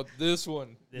 No, this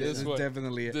one. This This one.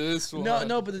 definitely it. This one.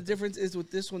 No, but the difference is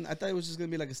with this one, I thought it was just gonna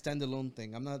be like a standalone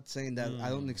thing. I'm not saying that I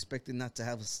don't expect it not to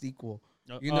have a sequel.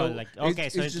 You know, like okay,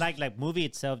 so it's just- like movie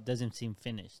itself doesn't seem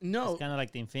finished. No. It's kind of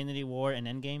like the Infinity War and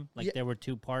Endgame. Like Yeah. there were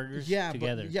two parters yeah,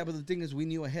 together. but the thing is, we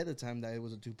knew ahead of time that it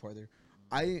was a 2-parter.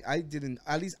 I didn't.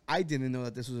 At least I didn't know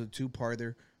that this was a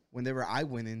 2-parter whenever I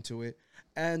went into it.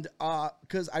 And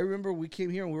because I remember we came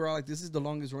here and we were all like, "This is the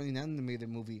longest running animated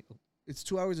movie. It's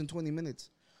 2 hours and 20 minutes.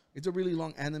 It's a really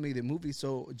long animated movie."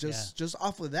 So just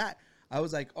off of that, I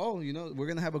was like, "Oh, you know, we're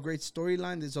gonna have a great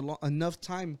storyline. There's enough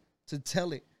time to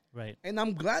tell it." Right. And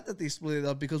I'm glad that they split it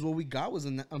up because what we got was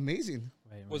amazing.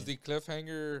 Right. Was the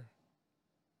cliffhanger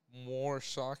more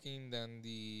shocking than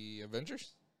the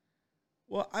Avengers?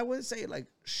 Well, I wouldn't say like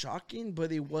shocking,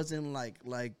 but it wasn't like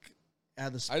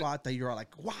at the spot that you're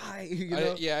like, why? You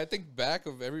know? I think back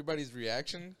of everybody's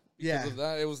reaction because Yeah. of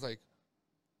that, it was like,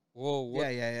 whoa,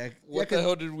 what, Yeah. what the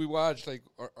hell did we watch? Like,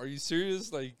 are you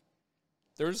serious? Like,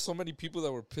 there's so many people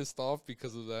that were pissed off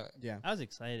because of that. Yeah. I was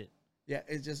excited. Yeah,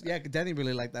 it's just Danny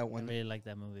really liked that I one. really liked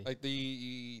that movie. Like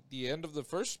the end of the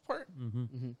first part. Mm-hmm.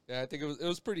 Mm-hmm. Yeah, I think it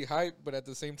was pretty hype, but at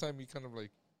the same time, you kind of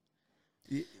like.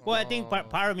 Well, I think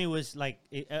part of me was like,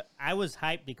 I was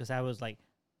hyped because I was like,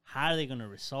 how are they going to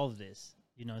resolve this?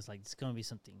 You know, it's like, it's going to be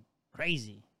something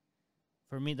crazy.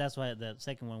 For me, that's why the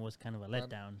second one was kind of a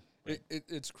letdown.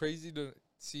 It's crazy to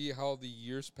see how the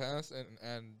years pass,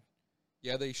 and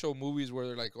yeah, they show movies where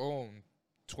they're like, oh,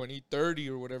 2030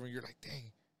 or whatever, and you're like,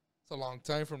 dang, it's a long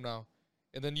time from now.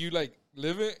 And then you like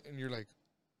live it, and you're like,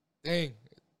 dang,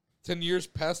 10 years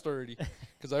passed already.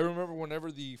 Because I remember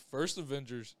whenever the first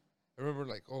Avengers, I remember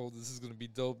like, oh, this is going to be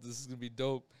dope. This is going to be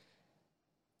dope.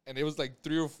 And it was like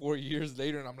 3 or 4 years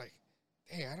later, and I'm like,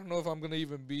 dang, I don't know if I'm going to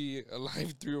even be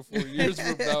alive 3 or 4 years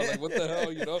from now. Like, what the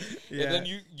hell, you know? Yeah. And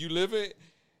then you live it,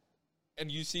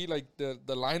 and you see like the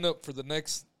lineup for the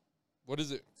next, what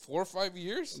is it, 4 or 5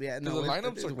 years? Yeah, 'Cause no, the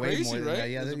lineups it's are way crazy, more than right? that.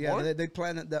 Yeah, Is it yeah. more? They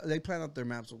plan out their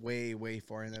maps way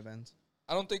far in advance.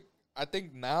 I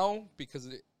think now, because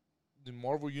the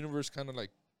Marvel Universe kind of like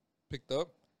picked up.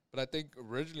 But I think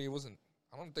originally it wasn't.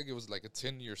 I don't think it was like a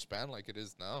 10-year span like it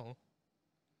is now.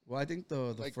 Well, I think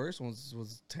the Like- first one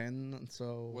was 10.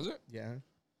 So Was it? Yeah,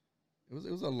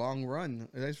 it was a long run.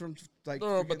 That's from like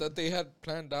No, but that they had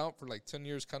planned out for like 10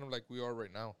 years, kind of like we are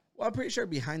right now. Well, I'm pretty sure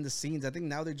behind the scenes. I think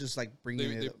now they're just like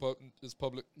bringing it. It's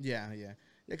public. Yeah.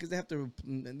 Because they have to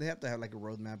have like a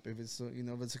roadmap. If it's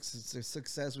if it's a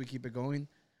success, we keep it going.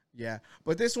 Yeah,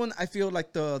 but this one, I feel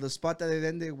like the spot that it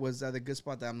ended was at a good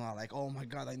spot that I'm not like, oh my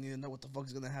god, I need to know what the fuck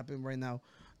is gonna happen right now.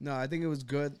 No, I think it was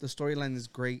good. The storyline is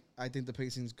great. I think the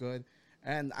pacing is good,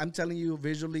 and I'm telling you,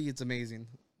 visually, it's amazing.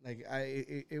 Like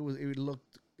it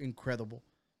looked incredible,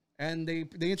 and they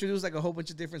introduced like a whole bunch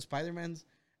of different Spider-Mans,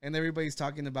 and everybody's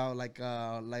talking about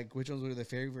like which ones were their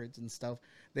favorites and stuff.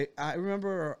 I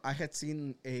remember I had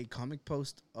seen a comic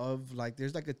post of like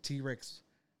there's like a T-Rex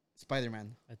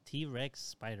Spider-Man. A T-Rex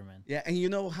Spider-Man. Yeah, and you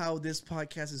know how this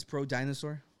podcast is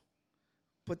pro-dinosaur?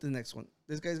 Put the next one.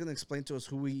 This guy's going to explain to us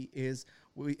who he is.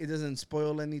 It doesn't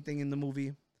spoil anything in the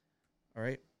movie. All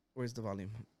right? Where's the volume?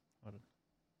 Hold on.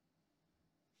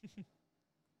 Is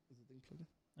the thing plugged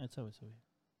in? It's always over here.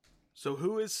 So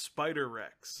who is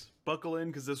Spider-Rex? Buckle in,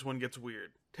 because this one gets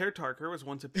weird. Tarker was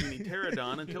once a puny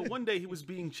pterodon until one day he was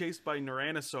being chased by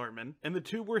Tyrannosaurmen, and the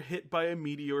two were hit by a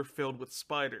meteor filled with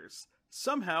spiders.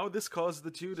 Somehow, this caused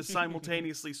the two to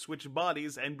simultaneously switch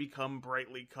bodies and become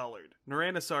brightly colored.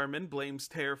 Tyrannosaurman blames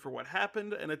Ter for what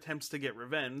happened and attempts to get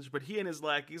revenge, but he and his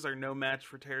lackeys are no match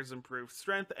for Ter's improved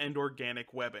strength and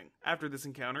organic webbing. After this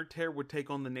encounter, Ter would take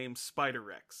on the name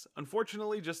Spider-Rex.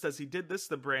 Unfortunately, just as he did this,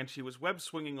 the branch he was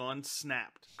web-swinging on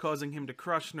snapped, causing him to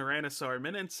crush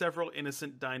Tyrannosaurman and several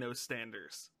innocent dino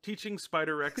standers, teaching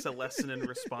Spider-Rex a lesson in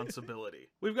responsibility.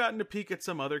 We've gotten a peek at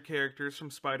some other characters from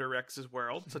Spider-Rex's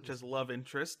world, such as love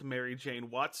interest Mary Jane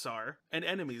Watsar, and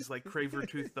enemies like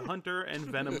Cravertooth the Hunter and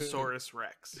Venomsaurus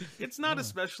Rex. It's not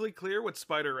especially clear what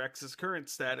Spider-Rex's current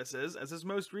status is, as his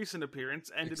most recent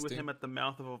appearance ended with him at the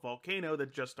mouth of a volcano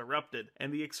that just erupted,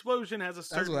 and the explosion has a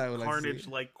certain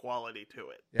Carnage-like quality to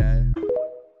it. Yeah.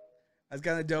 That's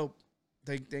kind of dope.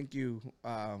 Thank you.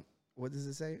 What does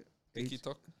it say?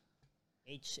 Talk.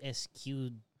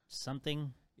 HSQ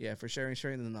something. Yeah, for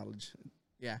sharing the knowledge.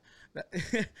 Yeah, but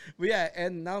yeah,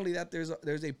 and not only that, there's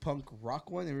a punk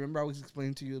rock one. And remember, I was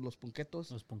explaining to you Los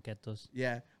Punquetos.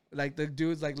 Yeah, like the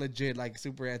dude's like legit, like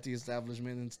super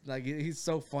anti-establishment, and like he's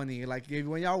so funny. Like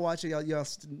when y'all watch it,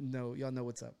 y'all know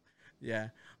what's up. Yeah,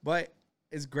 but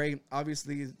it's great.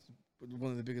 Obviously, it's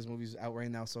one of the biggest movies out right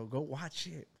now. So go watch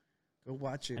it. Go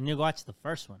watch it. And you watch the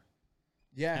first one.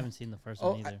 Yeah, I haven't seen the first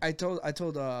one either. I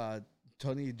told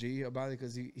Tony G about it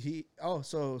because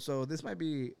so this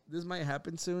might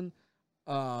happen soon.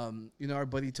 Our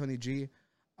buddy Tony G,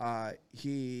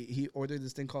 he ordered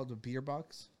this thing called the beer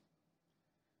box.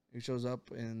 He shows up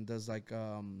and does like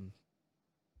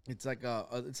it's like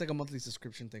a monthly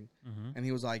subscription thing, and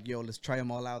he was like, "Yo, let's try them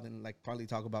all out and like probably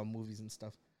talk about movies and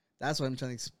stuff." That's what I'm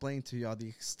trying to explain to y'all, the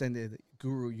extended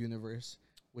Guru universe,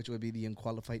 which would be the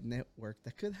unqualified network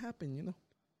that could happen,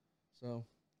 So.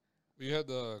 We had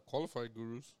the qualified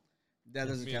gurus. That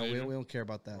doesn't count. We don't care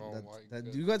about that. Oh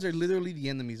You guys are literally the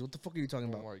enemies. What the fuck are you talking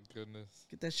about? Oh my goodness.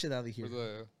 Get that shit out of here. We're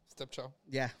the stepchild.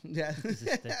 Yeah. This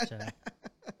is stepchild.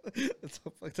 That's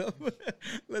so fucked up.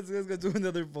 Let's go to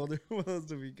another folder. What else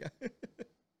do we got?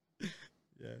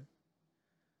 Yeah.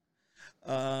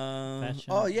 Fashion.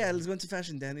 Oh yeah, let's go into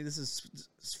fashion, Danny. This is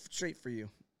straight for you.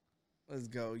 Let's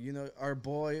go. Our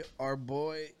boy,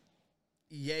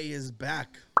 Ye is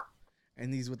back.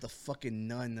 And he's with the fucking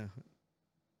nun.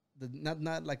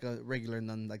 Not like a regular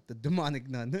nun, like the demonic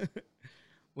nun.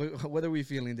 What are we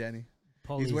feeling, Danny?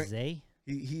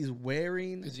 He's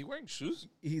wearing. Is he wearing shoes?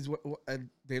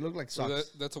 They look like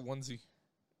socks. So that's a onesie.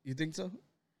 You think so?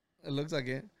 It looks like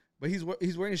it. But he's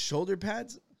wearing shoulder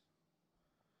pads.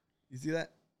 You see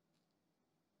that?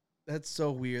 That's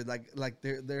so weird. Like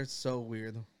they're so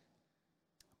weird.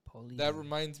 That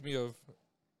reminds me of.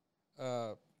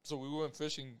 So we went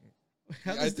fishing.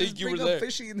 I think you were there.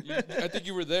 I think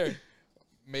you were there.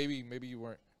 Maybe you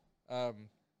weren't.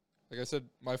 Like I said,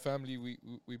 my family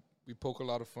we poke a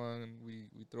lot of fun and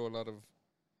we throw a lot of.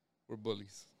 We're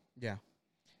bullies. Yeah.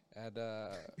 And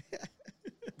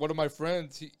one of my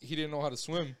friends, he didn't know how to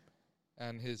swim,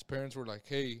 and his parents were like,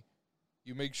 "Hey,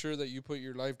 you make sure that you put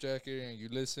your life jacket and you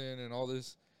listen and all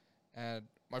this." And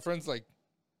my friend's like,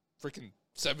 freaking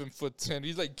 7'10".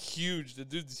 He's like huge. The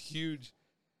dude's huge,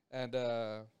 and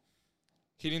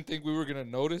he didn't think we were gonna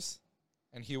notice,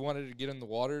 and he wanted to get in the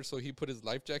water, so he put his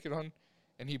life jacket on,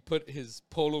 and he put his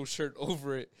polo shirt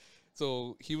over it.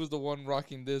 So he was the one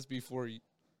rocking this before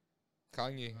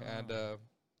Kanye, and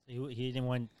he didn't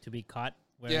want to be caught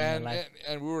wearing Yeah, your and, life.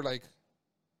 and we were like,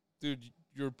 dude,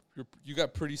 you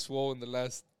got pretty swole in the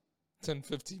last 10,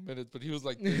 15 minutes. But he was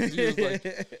like, this. He was like,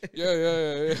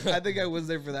 yeah. I think I was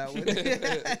there for that one.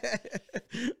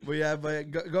 But yeah,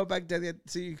 go back, Danny.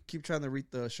 See, you keep trying to read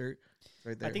the shirt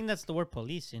right there. I think that's the word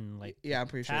police in like I'm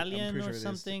pretty sure. Italian I'm pretty or sure it is.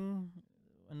 something.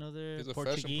 Another He's a fashion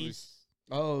police. Portuguese.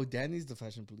 Oh, Danny's the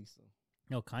fashion police, though.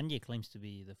 No, Kanye claims to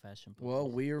be the fashion police. Well,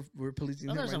 we're policing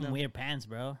Those him are right some now. weird pants,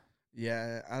 bro.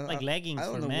 Yeah, Like leggings I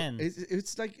don't for know. men.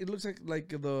 It's like it looks like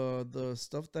the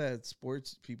stuff that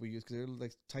sports people use because they're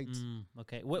like tights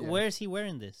Okay. Yeah. Where is he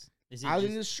wearing this? Is it out in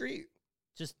just, the street.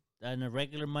 just on a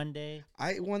regular Monday?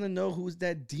 I want to know who's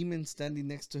that demon standing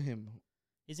next to him.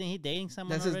 Isn't he dating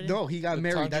someone That's his, already? no, he got The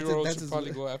married. Tanjiro That's should his.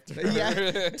 probably go after her. Yeah,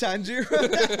 Tanjiro.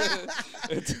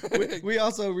 we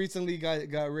also recently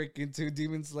got Rick into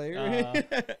Demon Slayer.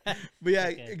 But yeah,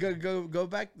 okay. go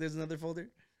back. There's another folder.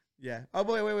 Yeah. Oh,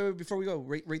 wait. Before we go,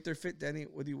 rate their fit, Danny.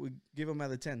 What do you would give them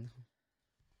out of 10?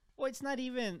 Well, it's not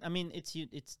even. I mean,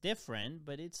 it's different,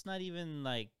 but it's not even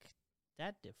like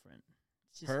that different.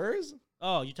 It's just, Hers?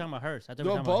 Oh, you're talking about hers? I thought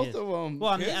No, we were talking both about his. of them.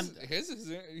 Well, I mean, His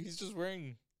is he's just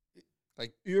wearing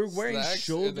like You're wearing slacks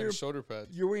and then shoulder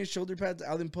pads. You're wearing shoulder pads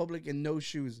out in public and no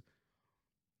shoes.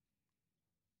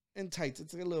 And tights.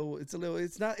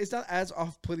 It's not as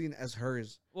off-putting as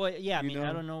hers. well, yeah. I you mean, I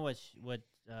know? don't know what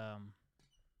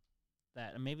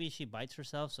that maybe she bites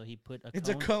herself, so he put a. It's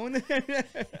cone. a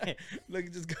cone.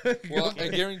 Look, just go. Well, I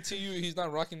guarantee you he's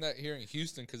not rocking that here in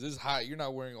Houston because it's hot. You're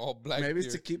not wearing all black. Maybe it's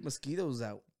here. to keep mosquitoes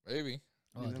out. Maybe.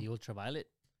 Oh, you know? the ultraviolet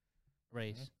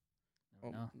rays.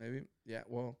 Oh, No. maybe. Yeah.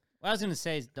 Well. What I was gonna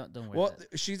say is don't wear Well,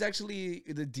 that. she's actually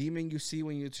the demon you see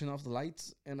when you turn off the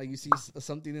lights and like you see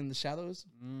something in the shadows.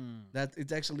 That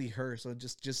it's actually her. So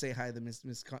just say hi to Miss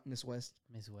West.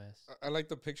 Miss West. I like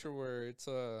the picture where it's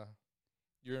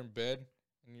you're in bed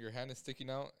and your hand is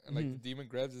sticking out and like the demon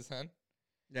grabs his hand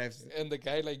Yeah. and the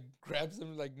guy like grabs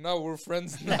him like, no, we're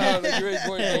friends now. Like, you ain't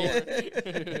going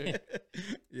nowhere.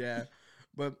 Yeah,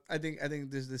 but I think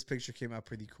this picture came out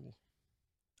pretty cool.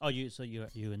 Oh, you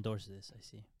endorse this? I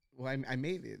see. Well, I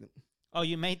made it. Oh,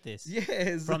 you made this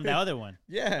Yes. from the other one.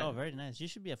 Yeah. Oh, very nice. You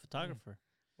should be a photographer.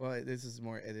 Well, this is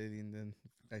more editing than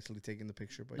actually taking the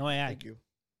picture. But No AI. thank you.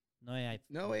 No AI.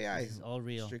 No AI. This is all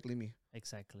real. Strictly me.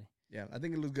 Exactly. Yeah, I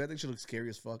think it looks good. I think she looks scary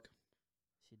as fuck.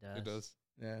 She does. It does.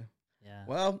 Yeah. Yeah.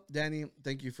 Well, Danny,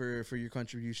 thank you for your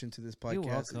contribution to this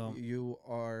podcast. You're welcome. You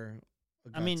are.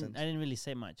 A I mean, godsend. I didn't really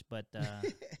say much, but yeah,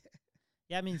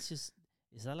 I mean, it's just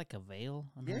is that like a veil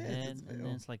on her Yes, head, it's a and veil.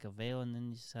 then it's like a veil, and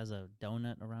then it just has a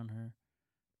donut around her.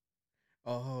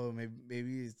 Oh,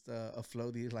 maybe it's a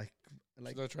floaty like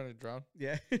She's not trying to drown.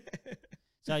 yeah.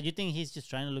 So you think he's just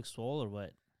trying to look swole or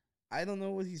what? I don't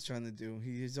know what he's trying to do.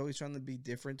 He's always trying to be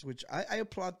different, which I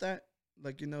applaud that.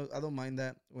 Like, you know, I don't mind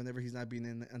that whenever he's not being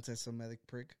an anti-Semitic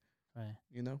prick, Right.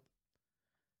 you know.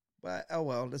 But oh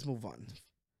well, let's move on.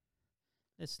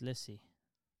 Let's see.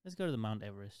 Let's go to the Mount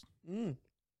Everest.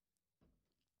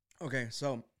 Okay,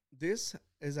 so this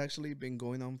has actually been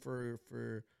going on for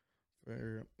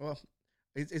well,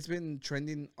 it's been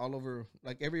trending all over.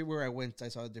 Like everywhere I went, I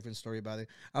saw a different story about it.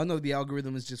 I don't know if the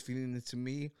algorithm is just feeding it to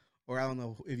me, or I don't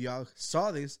know if y'all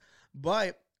saw this,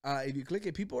 but if you click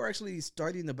it, people are actually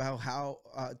starting about how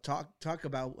talk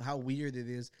about how weird it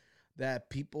is that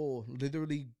people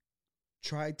literally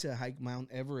try to hike Mount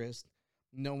Everest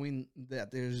knowing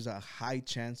that there's a high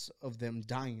chance of them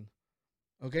dying.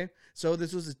 Okay, so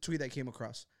this was a tweet that came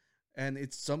across, and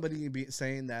it's somebody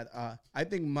saying that I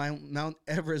think Mount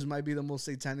Everest might be the most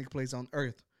satanic place on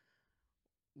Earth.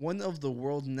 One of the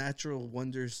world's natural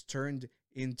wonders turned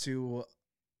into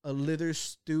a litter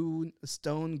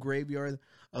stone graveyard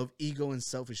of ego and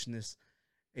selfishness,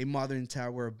 a modern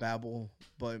Tower of Babel,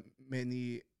 but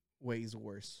many ways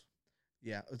worse.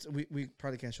 Yeah, we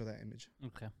probably can't show that image.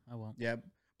 Okay, I won't. Yeah,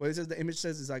 but it says the image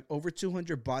says it's like over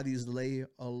 200 bodies lay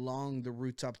along the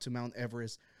rooftop to Mount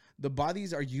Everest. The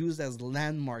bodies are used as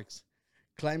landmarks.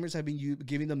 Climbers have been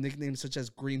giving them nicknames such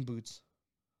as green boots.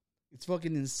 It's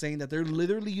fucking insane that they're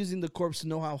literally using the corpse to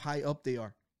know how high up they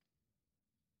are.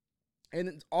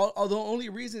 And the only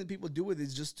reason that people do it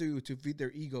is just to feed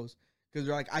their egos, because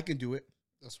they're like, I can do it.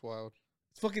 That's wild.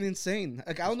 It's fucking insane.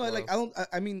 Like I don't know. That's Like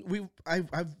I mean,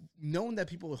 I've known that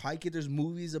people hike it. There's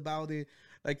movies about it.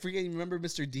 Like freaking remember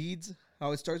Mr. Deeds?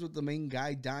 How it starts with the main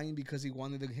guy dying because he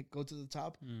wanted to go to the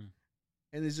top,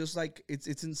 and it's just like it's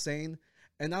insane.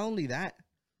 And not only that,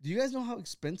 do you guys know how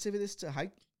expensive it is to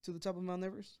hike to the top of Mount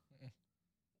Everest?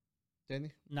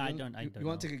 Danny? No, I don't. You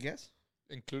want to take a guess?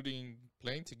 Including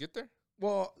plane to get there?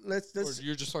 Well, let's Or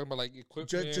you're just talking about like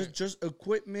equipment? just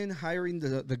equipment, hiring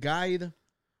the guide,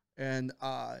 and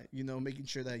making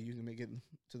sure that you can make it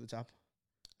to the top.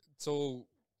 So,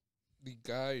 the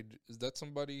guide, is that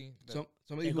somebody? That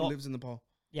Somebody who lives in Nepal.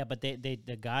 Yeah, but the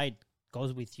guide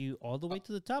goes with you all the way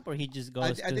to the top, or he just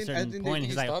goes to a I certain think point. he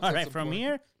He's like, stops all at right, some from point.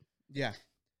 here, Yeah.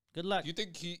 good luck. Do you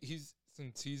think he's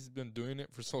since he's been doing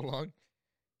it for so long,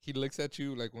 he looks at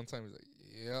you like one time he's like,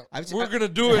 "Yeah, we're gonna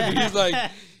do it." And he's like,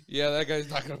 "Yeah, that guy's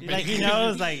not gonna make Like it." he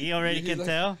knows, like he already He's can like,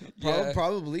 tell. Yeah.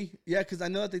 Probably. Yeah, because I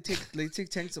know that they take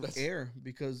tanks of air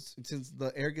because since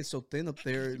the air gets so thin up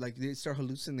there, like they start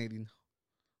hallucinating.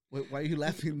 Why are you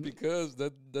laughing? Because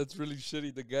that's really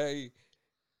shitty. The guy,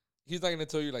 he's not gonna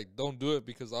tell you like don't do it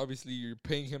because obviously you're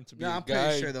paying him to be No, a I'm guy.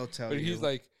 pretty sure they'll tell but you. he's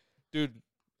like, dude,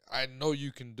 I know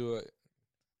you can do it.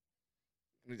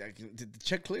 Did the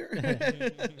check clear?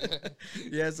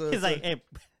 Yeah, so He's like, hey,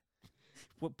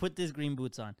 put this green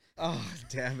boots on. oh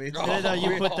damn it! No,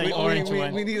 you put the we, orange we,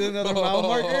 one. we need another mile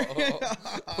marker.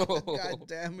 God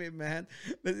damn it, man!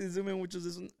 Let's zoom in. Which was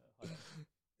this one?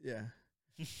 Yeah,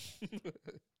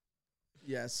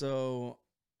 yeah. So,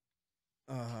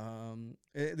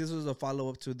 this was a follow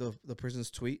up to the person's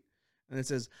tweet, and it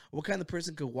says, "What kind of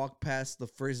person could walk past the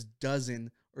first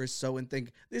dozen or so and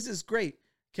think this is great?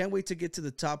 Can't wait to get to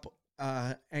the top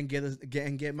and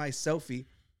get my selfie."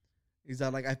 He's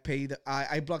like,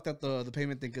 I blocked out the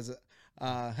payment thing because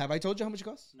have I told you how much it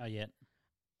costs? Not yet.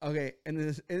 Okay,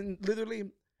 and literally,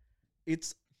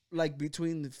 it's like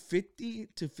between $50,000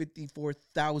 to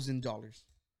 $54,000.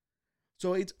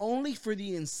 So it's only for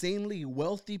the insanely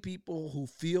wealthy people who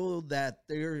feel that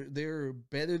they're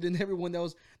better than everyone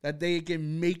else, that they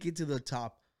can make it to the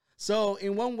top. So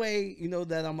in one way,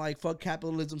 that I'm like, fuck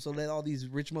capitalism, so let all these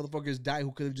rich motherfuckers die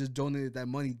who could have just donated that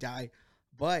money die.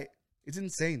 But it's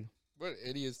insane. What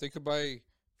idiots! They could buy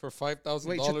for $5,000.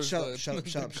 Wait, shut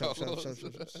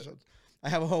up. I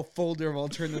have a whole folder of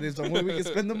alternatives on what we can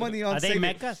spend the money on. Are they Save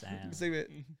it. mechas? Save it.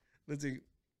 Let's see.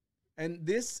 And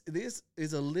this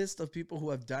is a list of people who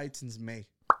have died since May.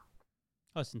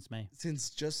 Oh, since May.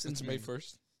 Since May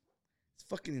 1st. It's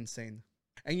fucking insane.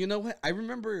 And you know what? I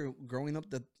remember growing up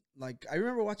I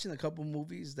remember watching a couple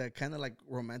movies that kind of like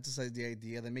romanticize the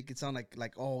idea. They make it sound like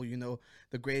the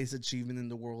greatest achievement in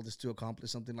the world is to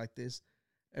accomplish something like this.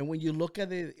 And when you look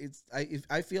at it,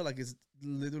 I feel like it's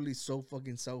literally so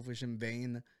fucking selfish and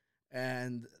vain,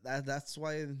 and that's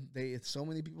why so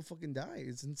many people fucking die.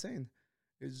 It's insane.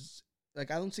 It's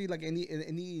like I don't see like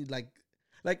any like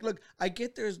look. I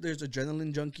get there's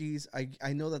adrenaline junkies.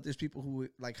 I know that there's people who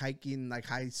like hiking like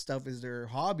high stuff is their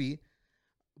hobby,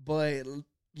 but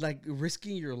like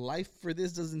risking your life for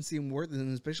this doesn't seem worth it,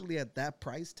 and especially at that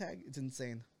price tag, it's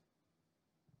insane.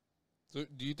 So,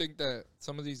 do you think that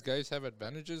some of these guys have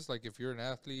advantages? Like, if you're an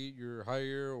athlete, you're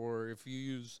higher, or if you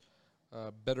use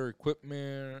better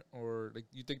equipment, or like,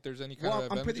 you think there's any kind of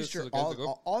advantages? I'm pretty sure to the guys that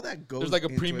go? all that goes. There's like a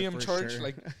into it premium for charge. sure.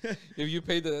 Like, if you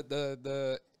pay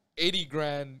the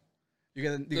 $80,000, you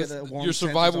get a warm your tent or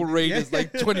survival something. rate Yeah. is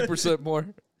like 20% more.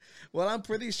 Well, I'm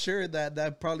pretty sure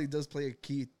that probably does play a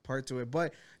key part to it,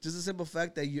 but just the simple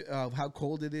fact that you how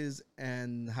cold it is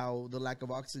and how the lack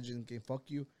of oxygen can fuck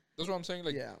you. That's what I'm saying.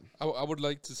 Like, Yeah. I would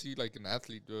like to see like an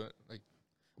athlete do it. Like,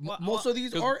 Most of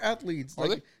these are athletes. Are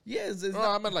like, they? Yes. no,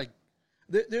 I meant like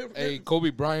They're a Kobe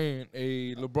Bryant,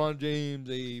 a LeBron James,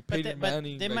 a Peyton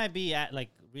Manning. They like, might be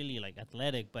really like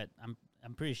athletic, but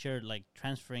I'm pretty sure like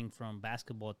transferring from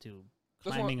basketball to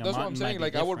climbing a that's what I'm mountain saying. might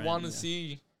Like, be I would different, want to yeah.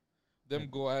 see them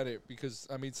go at it because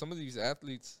I mean, some of these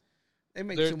athletes. they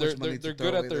make they're- too they're- much money they're to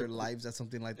good throw at away their- their lives at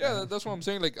something like Yeah, that. that's what I'm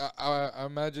saying. Like, I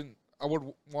imagine I would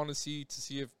want to see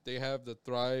if they have the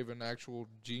thrive and actual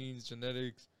genes,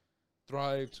 genetics,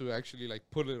 thrive to actually like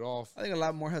pull it off. I think a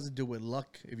lot more has to do with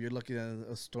luck. If you're lucky that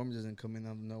a storm doesn't come in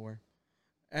out of nowhere,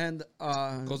 and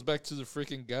Goes back to the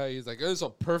freaking guy. He's like, "It's a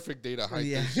perfect day to hike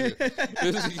yeah, this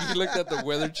shit." He looked at the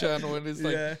Weather Channel and it's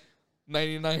like yeah.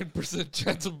 99%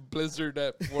 chance of blizzard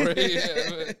at 4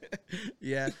 a.m.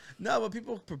 Yeah. No, but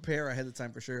people prepare ahead of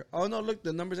time for sure. Oh no, look,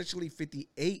 the number's actually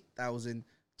 58,000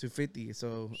 to 50.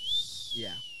 So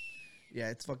yeah. Yeah,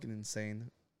 it's fucking insane.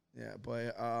 Yeah,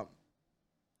 but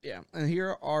yeah. And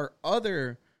here are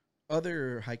other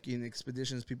hiking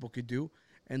expeditions people could do,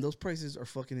 and those prices are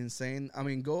fucking insane. I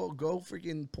mean, go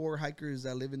freaking poor hikers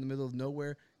that live in the middle of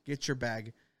nowhere, get your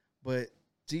bag. But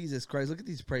Jesus Christ, look at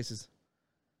these prices.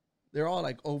 They're all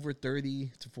like over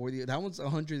 30 to 40. That one's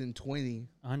 120.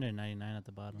 199 at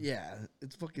the bottom. Yeah,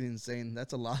 it's fucking insane.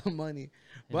 That's a lot of money.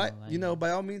 Yeah, But like by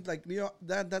all means, like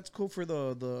that's cool for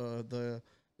the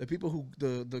people who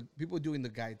the people doing the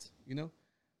guides,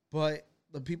 But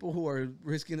the people who are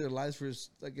risking their lives for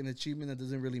like an achievement that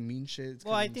doesn't really mean shit. It's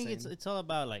Well, I kinda think insane. it's all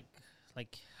about like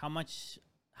how much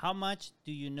how much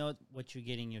do you know what you're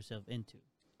getting yourself into?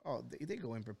 Oh, they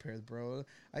go in prepared, bro.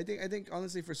 I think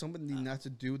honestly, for somebody not to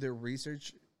do their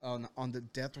research on the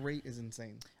death rate is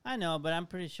insane. I know, but I'm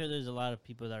pretty sure there's a lot of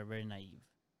people that are very naive.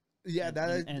 Yeah,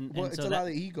 it's so a lot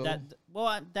of ego.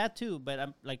 That too,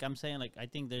 but I'm saying, like, I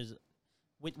think there's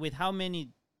with how many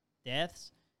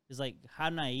deaths is, like, how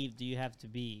naive do you have to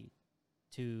be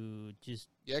to just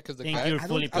because the think guy, you're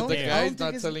fully the prepared? guy's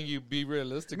not telling you be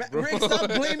realistic, bro. Rick, stop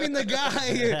blaming the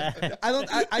guy.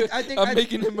 I think I'm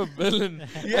making him a villain.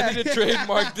 Yeah. I need to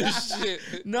trademark this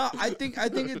shit. No, I think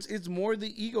it's more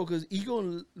the ego, because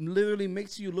ego literally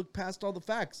makes you look past all the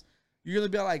facts. You're gonna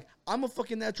be like, I'm a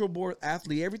fucking natural born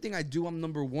athlete. Everything I do, I'm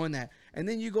number one at. And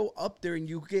then you go up there and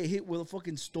you get hit with a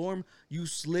fucking storm. You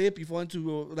slip. You fall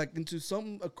into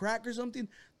a crack or something.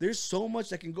 There's so much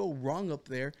that can go wrong up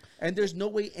there, and there's no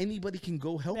way anybody can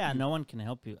go help you. Yeah, no one can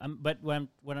help you. But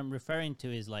what I'm referring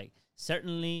to is, like,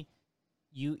 certainly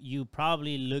you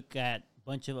probably look at a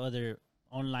bunch of other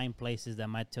online places that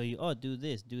might tell you, oh, do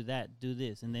this, do that, do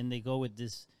this, and then they go with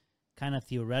this kind of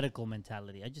theoretical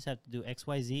mentality. I just have to do X,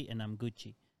 Y, Z, and I'm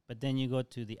Gucci. But then you go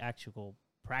to the actual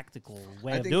practical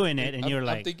way of doing it, and you're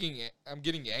like, I'm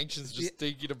getting anxious just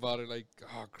thinking about it. Like,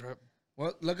 oh crap.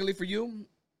 Well, luckily for you,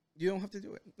 you don't have to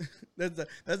do it. that's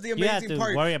the you have amazing to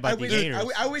part. worry about the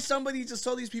haters. I wish somebody just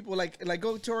told these people, like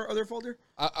go to our other folder.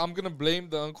 I'm gonna blame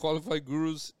the unqualified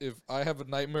gurus if I have a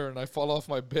nightmare and I fall off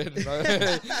my bed. And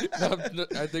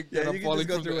I think that I'm falling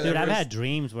from the Dude, I've Everest. had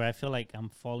dreams where I feel like I'm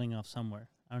falling off somewhere.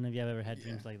 I don't know if you have ever had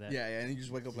dreams like that. Yeah, and you just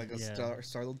wake up like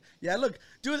startled. Yeah, look,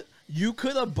 dude, you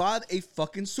could have bought a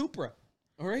fucking Supra.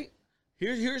 All right?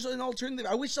 Here's an alternative.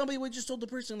 I wish somebody would just told the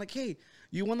person, like, hey,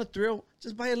 you want a thrill?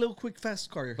 Just buy a little quick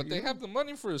fast car. But they have the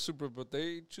money for a Supra, but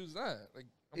they choose that. Like,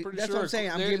 I'm pretty That's sure. what I'm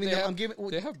saying. I'm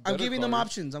giving them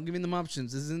options. I'm giving them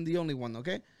options. This isn't the only one,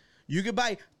 okay? You could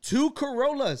buy 2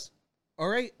 Corollas. All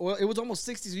right? Well, it was almost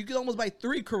 60, so you could almost buy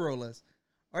 3 Corollas.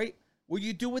 All right? What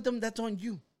you do with them, that's on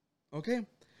you. Okay?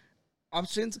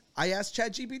 Options. I asked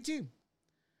ChatGPT.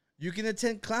 You can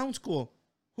attend clown school.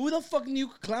 Who the fuck knew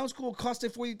clown school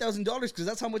costed $40,000? Because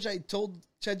that's how much I told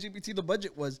ChatGPT the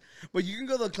budget was. But you can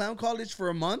go to clown college for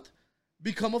a month,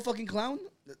 become a fucking clown.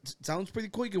 That sounds pretty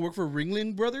cool. You can work for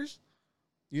Ringling Brothers.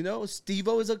 You know,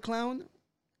 Steve-O is a clown.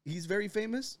 He's very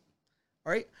famous.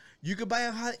 All right. You could buy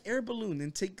a hot air balloon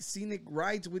and take scenic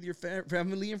rides with your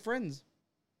family and friends.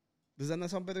 Does that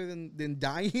not sound better than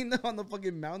dying on the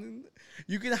fucking mountain?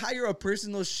 You can hire a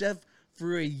personal chef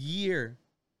for a year.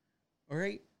 All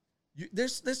right?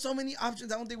 There's so many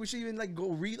options. I don't think we should even go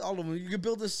read all of them. You can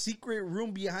build a secret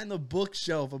room behind the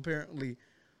bookshelf, apparently.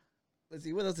 Let's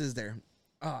see. What else is there?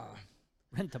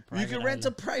 Rent a private You can rent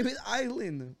a private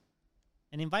island.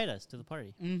 and invite us to the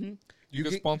party. Mm-hmm. You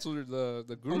can sponsor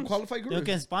the group. Unqualified group. You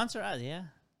can sponsor us, yeah.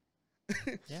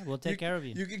 Yeah, we'll take care of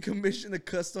you. You can commission a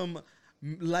custom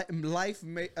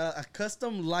a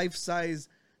custom life-size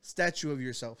statue of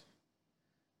yourself.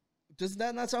 Does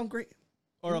that not sound great?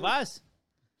 Or of us.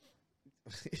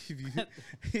 if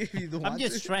you don't I'm want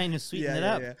just to. trying to sweeten it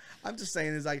up. Yeah. I'm just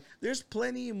saying, it's like there's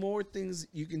plenty more things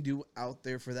you can do out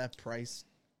there for that price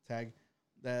tag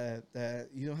that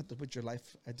you don't have to put your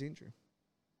life at danger.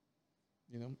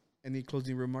 You know? Any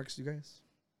closing remarks, you guys?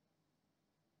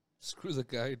 Screw the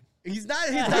guide. He's not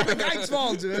the guy's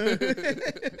fault,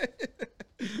 dude.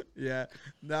 Yeah.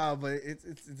 No, but it's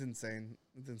insane.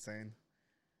 It's insane.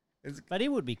 But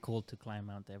it would be cool to climb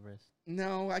Mount Everest.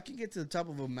 No, I can get to the top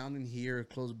of a mountain here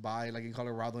close by, like in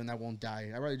Colorado, and I won't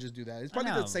die. I'd rather just do that. It's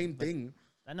probably the same thing.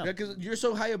 I know. Because you're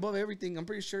so high above everything. I'm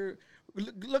pretty sure.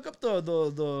 Look up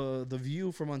the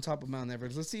view from on top of Mount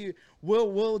Everest. Let's see.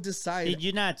 We'll decide. Did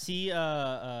you not see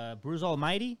Bruce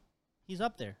Almighty? He's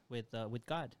up there with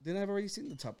God. Then I've already seen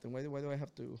the top. Then why do I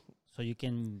have to? So you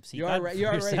can see You're God right. for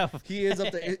You're yourself. right. He is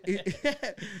up there.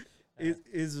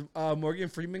 Is Morgan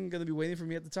Freeman gonna be waiting for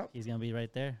me at the top? He's gonna be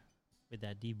right there with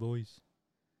that deep voice.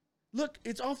 Look,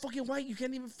 it's all fucking white. You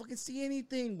can't even fucking see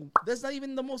anything. That's not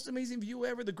even the most amazing view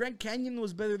ever. The Grand Canyon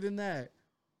was better than that.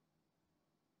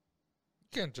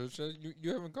 You can't judge that.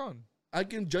 You haven't gone. I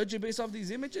can judge it based off these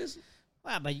images.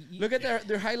 Well, but Look at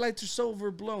their highlights are so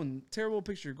overblown. Terrible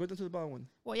picture. Go down to the bottom one.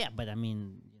 well, yeah, but I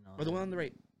mean, you know, Or the one on the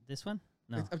right. This one?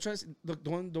 No. I'm trying to see. Look, the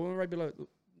one right below, to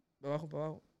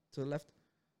the left.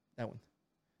 That one.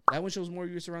 That one shows more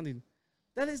of your surrounding.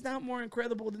 That is not more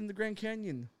incredible than the Grand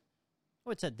Canyon.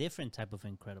 Oh, it's a different type of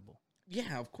incredible.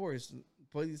 Yeah, of course,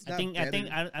 but it's not.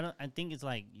 I think it's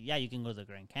like, yeah, you can go to the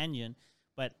Grand Canyon,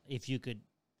 but if you can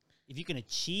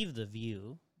achieve the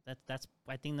view,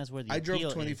 I think that's where the I appeal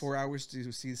drove 24 is. hours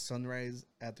to see sunrise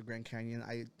at the Grand Canyon.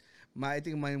 I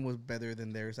think mine was better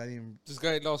than theirs. I didn't. This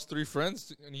guy lost 3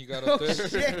 friends and he got Oh, up there.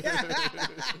 shit.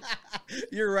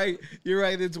 You're right.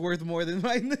 It's worth more than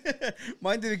mine.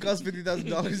 Mine didn't cost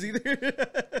 $50,000 either.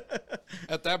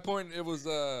 At that point, it was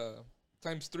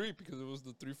times 3 because it was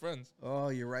the 3 friends. Oh,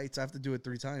 you're right. So I have to do it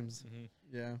 3 times. Mm-hmm.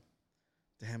 Yeah.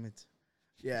 Damn it.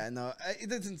 Yeah, no,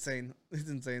 it's insane. It's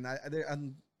insane.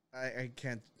 I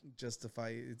can't justify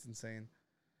it. It's insane.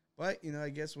 But, I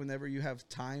guess whenever you have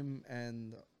time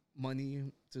and money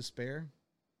to spare,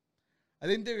 I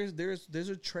think there's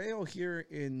a trail here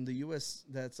in the U.S.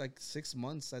 that's like 6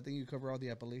 months. I think you cover all the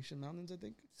Appalachian Mountains, I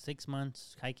think. 6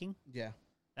 months hiking? Yeah.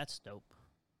 That's dope.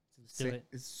 Let's do it.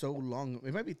 It's so long.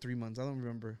 It might be 3 months. I don't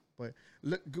remember. But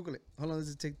look, Google it. How long does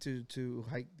it take to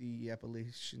hike the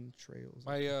Appalachian trails?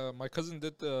 My cousin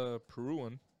did the Peru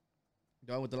one.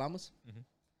 The one with the llamas?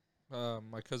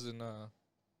 My cousin,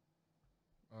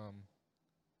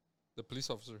 the police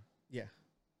officer. Yeah.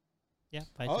 Yeah,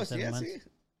 5 to 7 months. See?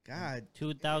 God.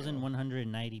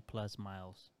 2,190 plus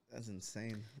miles. That's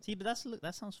insane. See, but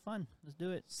that sounds fun. Let's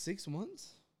do it. 6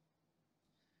 months?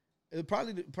 It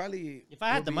probably. If I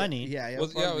had the money. Yeah, Well,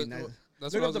 probably be nice.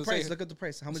 That's Look what I up was the gonna price. say. Look up the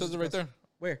price. How It much says does it it right cost? there.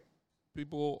 Where?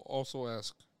 People also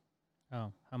ask.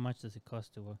 Oh, how much does it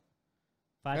cost to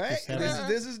 5 Right? to 7?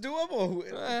 This is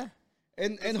doable.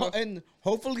 And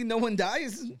hopefully no one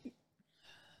dies.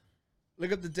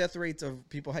 Look up the death rates of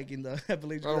people hiking the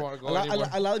Appalachian. I don't wanna go anymore.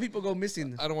 A lot of people go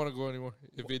missing. I don't want to go anymore.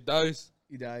 If he dies,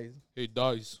 He dies. he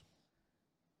dies.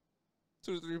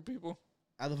 2 to 3 people.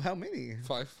 Out of how many?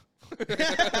 5.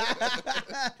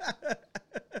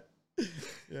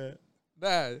 Yeah.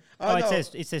 Nah. Oh, no.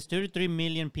 it says 2 to 3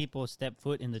 million people step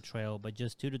foot in the trail, but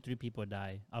just 2 to 3 people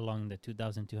die along the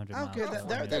 2,200 miles. Okay, So,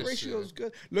 that That ratio shit. is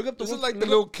good. Look up the This one. is like the look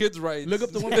little up, kids' rides. look up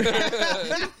the one. Like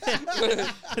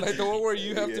the one where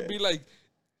you have to be like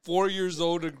 4 years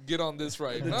old to get on this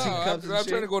ride. The No, teacups I'm and trying to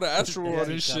shit. go to Astro World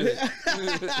and shit.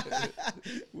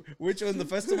 Which one? The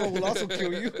festival will also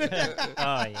kill you.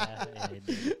 Oh, yeah.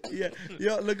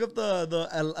 Yeah, look up the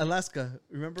Alaska.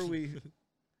 Remember we?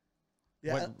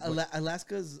 Yeah, What-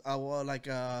 Alaska's well, like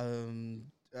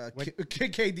What-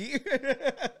 KD.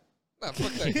 Nah,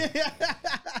 fuck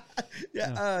that.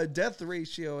 Yeah, death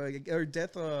ratio or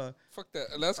death. Fuck that.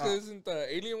 Alaska isn't the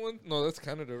alien one? No, that's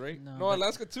Canada, right? No, No, but-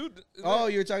 Alaska too. Isn't Oh,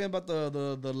 it? you're talking about the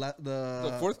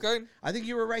The fourth kind? I think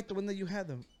you were right. The one that you had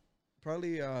them.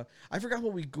 Probably. I forgot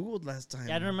what we googled last time.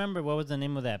 Yeah, I don't remember what was the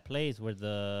name of that place where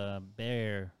the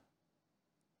bear.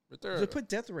 Right there. Just put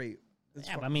death rate. It's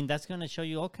Yeah, fine. but I mean that's gonna show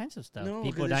you all kinds of stuff. No,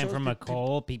 People 'cause it dying shows from a peop-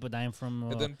 cold, people dying from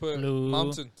And then put flu.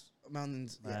 mountains.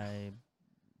 Mountains. Yeah. By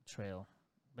trail.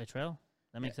 By trail?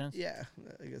 That makes sense? Yeah,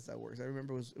 I guess that works. I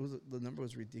remember it was the number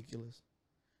was ridiculous.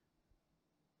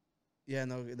 Yeah,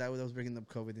 no, that was bringing up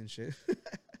COVID and shit.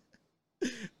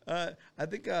 I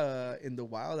think in the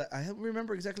wild, I don't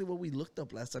remember exactly what we looked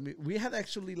up last time. We had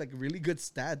actually like really good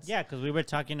stats. Yeah, because we were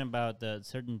talking about the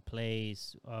certain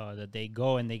place that they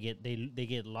go and they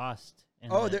get lost.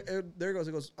 And Oh, the- there it goes.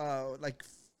 It goes like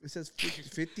it says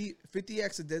 50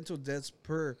 accidental deaths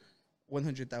per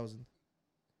 100,000.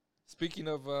 Speaking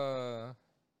of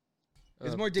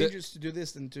It's more dangerous to do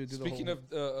this than to do Speaking the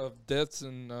whole. of deaths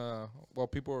and while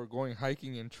people are going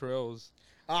hiking in trails,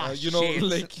 Shit.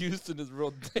 Lake Houston is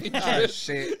real Ah, dangerous.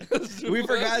 shit. I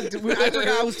forgot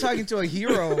I was talking to a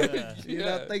hero.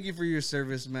 Yeah. Thank you for your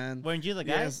service, man. Weren't you the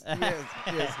guy? Yes, yes.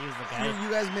 He was the guy. You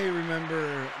guys may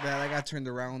remember that I got turned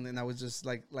around and I was just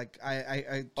like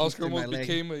I Oscar twisted my almost leg.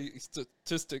 became a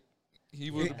statistic. He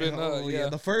would have been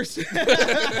the first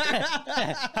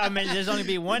I mean, there's only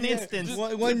be one instance.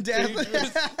 one death.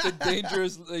 the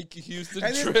dangerous Lake Houston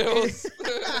And then- trails.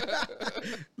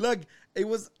 Look, it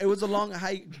was a long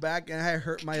hike back, and I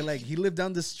hurt my leg. He lived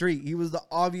down the street. He was the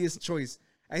obvious choice,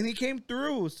 and he came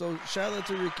through. So shout out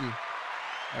to Ricky.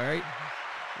 All right.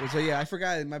 Well, so yeah, I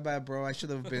forgot. My bad, bro. I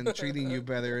should have been treating you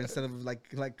better instead of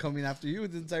like coming after you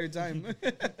the entire time.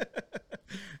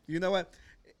 You know what?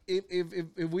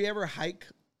 If we ever hike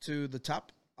to the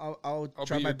top, I'll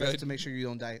try be my your best guide. to make sure you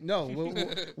don't die. No,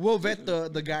 we'll vet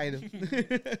the guide.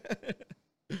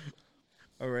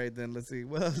 All right, then let's see.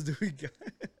 What else do we got?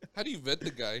 How do you vet the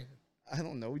guy? I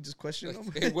don't know. We just question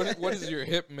them. Hey, what is your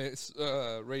hit miss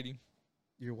rating?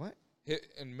 Your what? Hit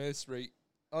and miss rate.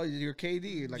 Oh, your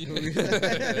KD. Like,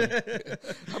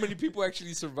 How many people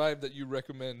actually survived that you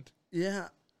recommend? yeah.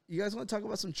 You guys want to talk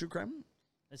about some true crime?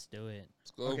 Let's do it.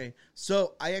 Let's go. Okay.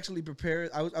 So I actually prepared.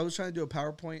 I was trying to do a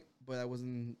PowerPoint, but I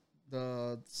wasn't.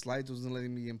 The slides wasn't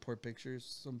letting me import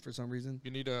pictures for some reason.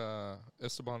 You need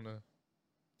Esteban to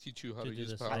teach you how To to do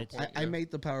use the slides. PowerPoint. I made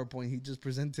the PowerPoint. He just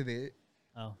presented it.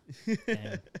 Oh,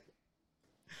 damn.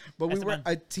 But we were Esteban.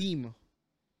 a team.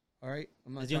 All right.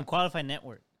 I'm not It's the unqualified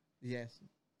network. Yes.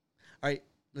 All right.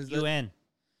 UN.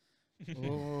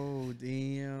 Oh,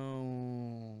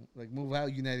 damn. Like, move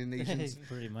out, United Nations.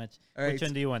 Pretty much. All right. Which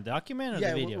one do you want? Document or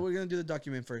Yeah, the video? we're going to do the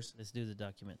document first. Let's do the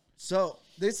document. So,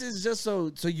 this is just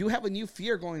so you have a new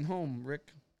fear going home,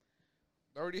 Rick.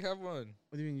 I already have one.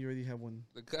 What do you mean you already have one?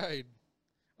 The guide.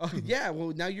 Oh, yeah. Well,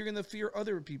 now you're going to fear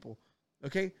other people.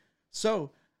 Okay?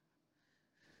 So,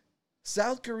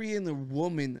 South Korean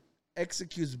woman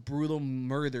executes brutal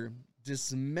murder,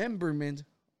 dismemberment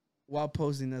while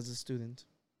posing as a student.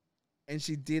 And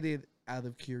she did it out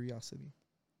of curiosity.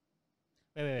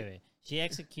 Wait. She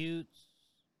executes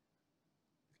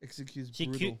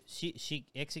brutal. She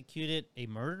executed a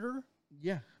murder?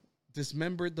 Yeah.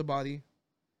 Dismembered the body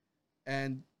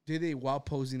and did it while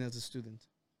posing as a student.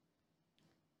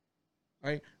 All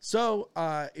right. So,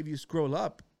 if you scroll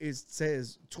up, it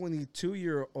says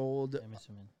 22-year-old. Let me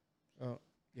zoom in. Oh,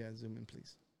 yeah, zoom in,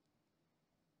 please.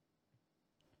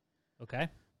 Okay.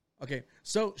 Okay.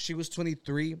 So, she was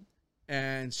 23,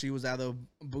 and she was out of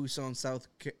Busan, South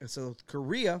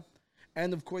Korea.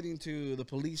 And according to the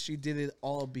police, she did it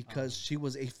all because she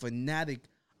was a fanatic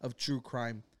of true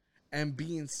crime. And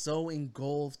being so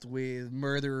engulfed with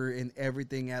murder and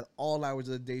everything at all hours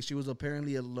of the day, she was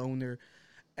apparently a loner.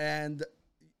 And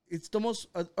it's the most.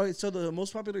 So the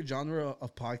most popular genre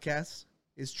of podcasts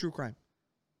is true crime.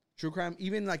 True crime,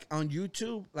 even like on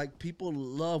YouTube, like people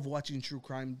love watching true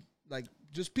crime. Like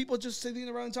just people just sitting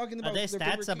around talking about. Are there their stats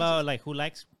favorite about cases. like who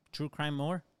likes true crime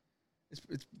more?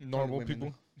 It's Normal women,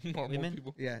 people. Normal Women?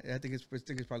 people. Yeah, I think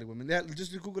it's probably women. Yeah,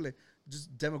 just Google it.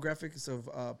 Just demographics of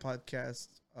podcast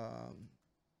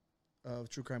of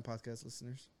true crime podcast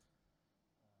listeners.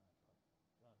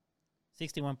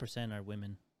 61% are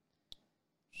women.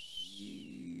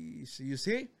 So you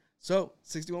see, so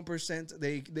 61%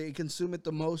 they consume it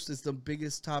the most. It's the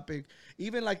biggest topic.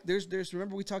 Even like there's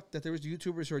remember we talked that there was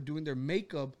YouTubers who are doing their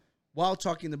makeup while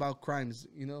talking about crimes.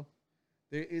 You know,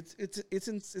 it's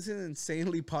an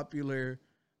insanely popular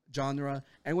genre.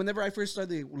 And whenever I first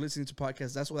started listening to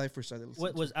podcasts, that's what I first started listening.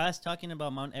 What was us talking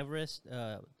about Mount Everest?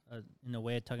 In a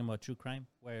way, talking about true crime,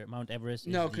 where Mount Everest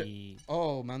is Mount Everest.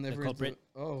 culprit.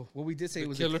 What we did say The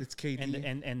was killer. it's KD.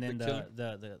 and then The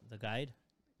the guide.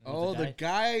 The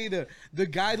guide. The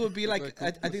guide would be like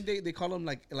The I think they call them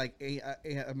like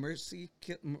a mercy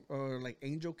or like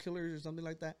angel killers or something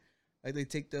like that. Like they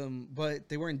take them, but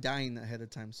they weren't dying ahead of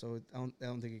time, so I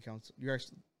don't think it counts. You're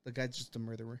actually the guy's just a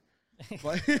murderer.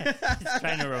 But He's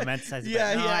trying to romanticize.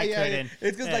 yeah. Couldn't.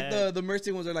 It's because like the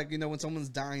mercy ones are like when someone's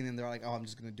dying and they're like, oh, I'm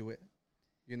just gonna do it,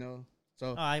 you know.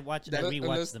 So I watched. I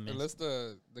rewatched them. Unless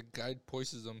the guide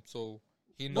poisons them, so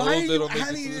he knows why are they you don't make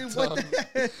adding it in to what the top.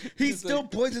 the heck? He's still like-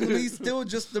 poisoning him. He's still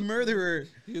just the murderer.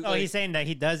 He's saying that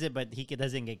he does it, but he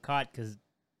doesn't get caught because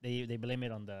they blame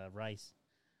it on the rice.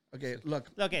 Okay, look.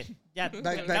 Okay, yeah,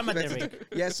 Back cálmate, to- Rick.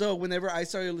 yeah, so whenever I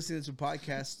started listening to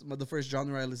podcasts, the first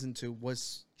genre I listened to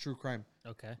was true crime.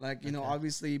 Okay, Like, you know, Okay.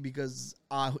 obviously because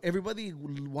everybody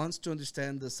wants to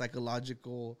understand the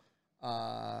psychological,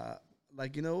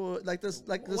 like, you know, like this,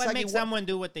 like the what makes someone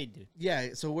do what they do? Yeah,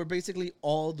 so we're basically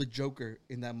all the Joker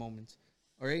in that moment,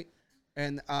 all right?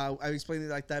 And I explained it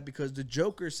like that because the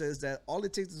Joker says that all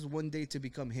it takes is one day to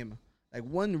become him, like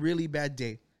one really bad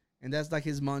day. And that's like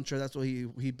his mantra. That's what he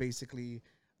basically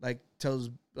like tells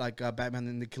like Batman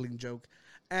in The Killing Joke.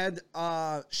 And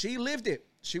she lived it.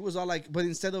 She was all like, but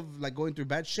instead of like going through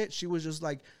bad shit, she was just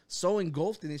like so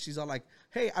engulfed in it. She's all like,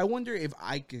 hey, I wonder if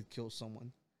I could kill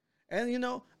someone. And you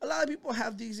know, a lot of people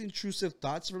have these intrusive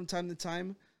thoughts from time to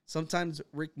time. Sometimes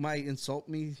Rick might insult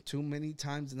me too many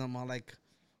times, and I'm all like,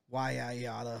 why I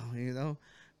oughta, you know?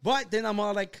 But then I'm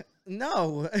all like,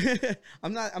 no,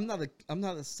 I'm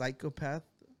not a psychopath.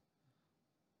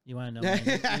 You want to know?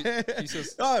 Mine? He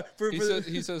says, Oh,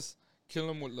 he says, kill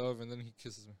him with love, and then he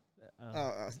kisses me.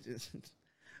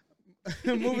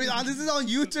 Moving on. This is on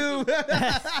YouTube.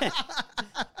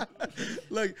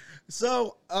 Look,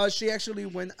 so she actually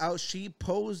went out. She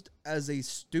posed as a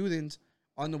student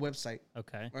on the website,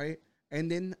 Okay. right? And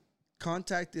then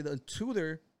contacted a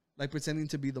tutor, like pretending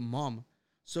to be the mom.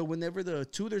 So whenever the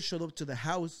tutor showed up to the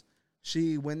house,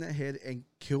 she went ahead and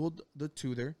killed the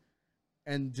tutor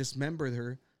and dismembered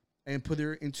her and put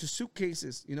her into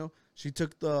suitcases. You know, she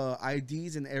took the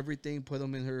IDs and everything, put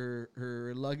them in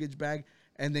her luggage bag,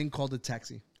 and then called a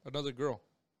taxi. Another girl.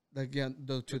 Like, yeah,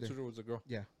 the tutor. The tutor was a girl.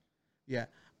 Yeah.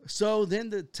 So then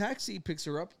the taxi picks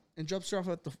her up and drops her off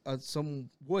at some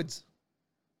woods.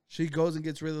 She goes and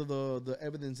gets rid of the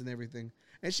evidence and everything.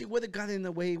 And she would have gotten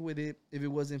away with it if it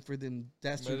wasn't for them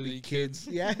dastardly Melody kids.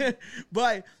 Yeah.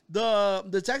 But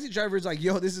the taxi driver is like,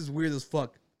 yo, this is weird as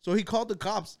fuck. So he called the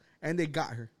cops and they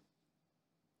got her.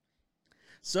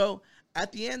 So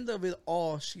at the end of it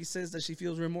all, she says that she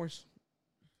feels remorse.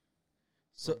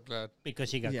 So I'm glad. Because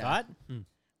she got Yeah. caught?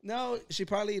 no, she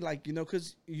probably like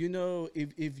because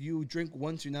if you drink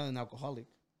once, you're not an alcoholic.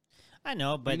 I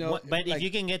know, but know, but like- if you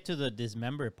can get to the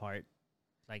dismember part,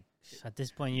 like at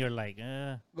this point you're like,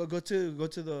 Go to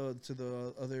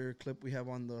the other clip we have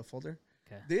on the folder.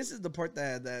 okay. This is the part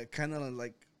that kind of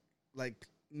like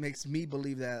makes me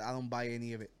believe that I don't buy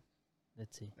any of it.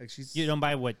 Let's see. Like You don't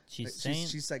buy what like, she's saying?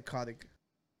 she's psychotic.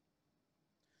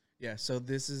 Yeah, so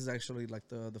this is actually like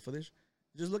the footage.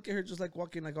 Just look at her, just like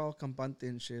walking like all campante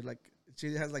and shit. Like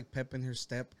she has like pep in her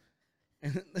step,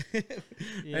 and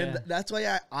Yeah. that's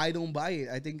why I don't buy it.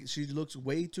 I think she looks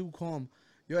way too calm.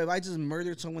 Yo, if I just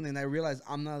murdered someone and I realize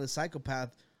I'm not a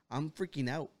psychopath, I'm freaking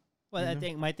out. Well, you I know?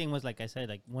 think my thing was, like I said,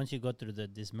 like once you go through the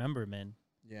dismemberment,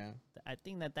 Yeah, I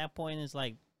think at that point is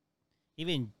like,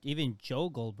 even Joe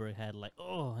Goldberg had like,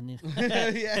 oh, and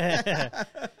yeah.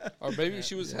 Or maybe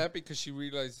she was happy because she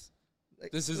realized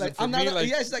Like- this isn't like, for I'm me. not. Like,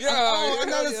 Yeah, she's like, yeah, oh, I'm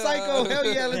not a yeah. psycho. Hell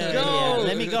yeah, let's Yeah, go.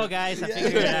 let me go, guys. I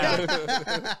figured it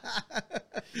out.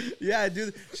 Yeah,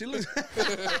 dude. She looks.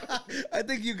 I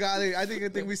think you got it. I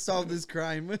think we solved this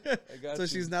crime. got So you.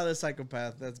 she's not a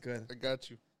psychopath. That's good. I got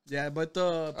you. Yeah, but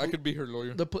I could be her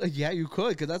lawyer. yeah, you could,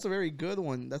 because that's a very good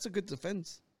one. That's a good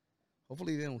defense.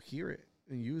 Hopefully they don't hear it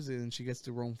and use it, and she gets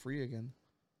to roam free again.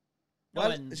 No,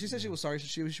 Well, and- she said she was sorry.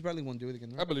 So she probably won't do it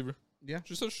again. I Right? believe her. Yeah.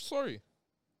 She said she's sorry.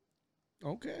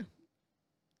 Okay.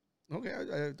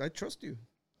 Okay, I trust you.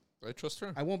 I trust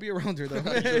her. I won't be around her though.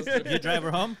 I trust her. You drive her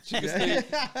home? She can stay.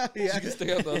 Yeah. She can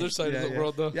stay on the other side of the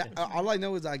world though. Yeah, all I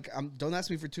know is like, don't ask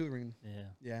me for tutoring. Yeah.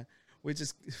 Yeah, which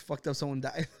is fucked up. Someone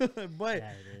died, but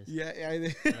Yeah, it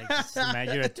is. yeah, Like, just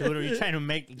imagine you're a tutor. You're trying to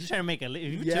make a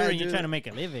living. You're Yeah, tutoring. You're dude. trying to make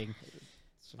a living.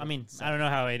 I mean, I don't know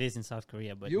how it is in South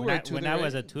Korea, but You when were a I, tutor, when I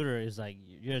was a right? tutor, it's like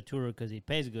you're a tutor because he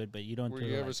pays good, but you don't. Were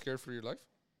tutor you ever like- scared for your life?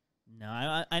 No,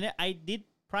 I did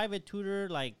private tutor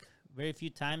like very few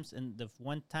times, and the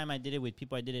one time I did it with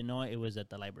people I didn't know, it was at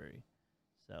the library.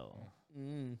 So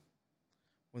Mm.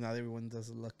 Well, not everyone's as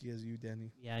lucky as you,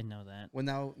 Danny. yeah, I know that. Well,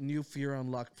 now new fear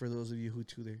unlocked for those of you who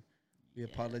tutor. We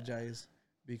apologize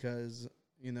because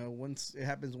once it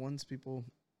happens, once people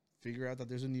figure out that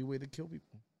there's a new way to kill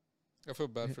people. I feel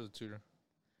bad for the tutor.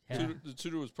 Yeah. The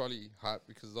tutor was probably hot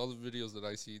because all the videos that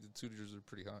I see, the tutors are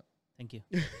pretty hot. Thank you.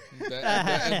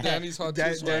 And Danny's hot too.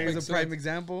 So that Danny's a makes prime sense.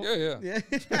 example. Yeah.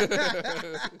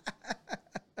 Yeah.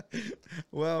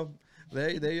 Well,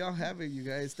 there y'all have it, you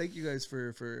guys. Thank you guys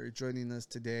for joining us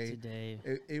today. Today,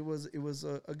 It was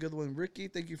a good one, Ricky.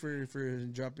 Thank you for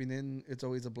dropping in. It's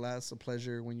always a blast, a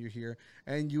pleasure when you're here,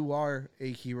 and you are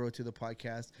a hero to the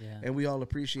podcast. yeah. And we all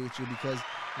appreciate you because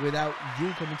without you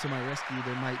coming to my rescue,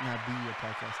 there might not be a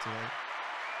podcast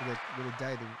today. Would have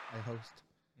died. I host.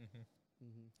 Mhm.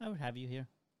 I would have you here.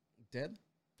 Dead?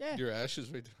 Yeah, Your ashes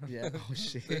right there. Yeah. Oh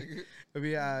shit. I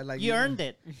mean, like you earned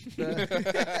it.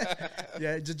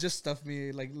 Yeah, just stuff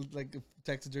me like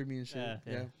taxidermy and shit. Yeah,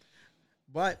 Yeah. yeah.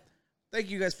 But thank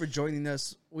you guys for joining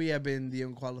us. We have been the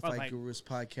Unqualified Qualified. Gurus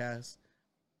podcast.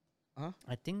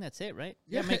 I think that's it, right?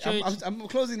 Yeah, make sure. I'm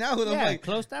closing out. I'm yeah, like,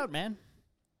 closed out, man.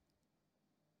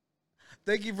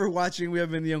 thank you for watching. We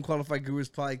have been the Unqualified Gurus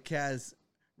podcast.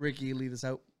 Ricky, lead us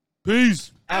out.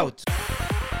 Peace. Out.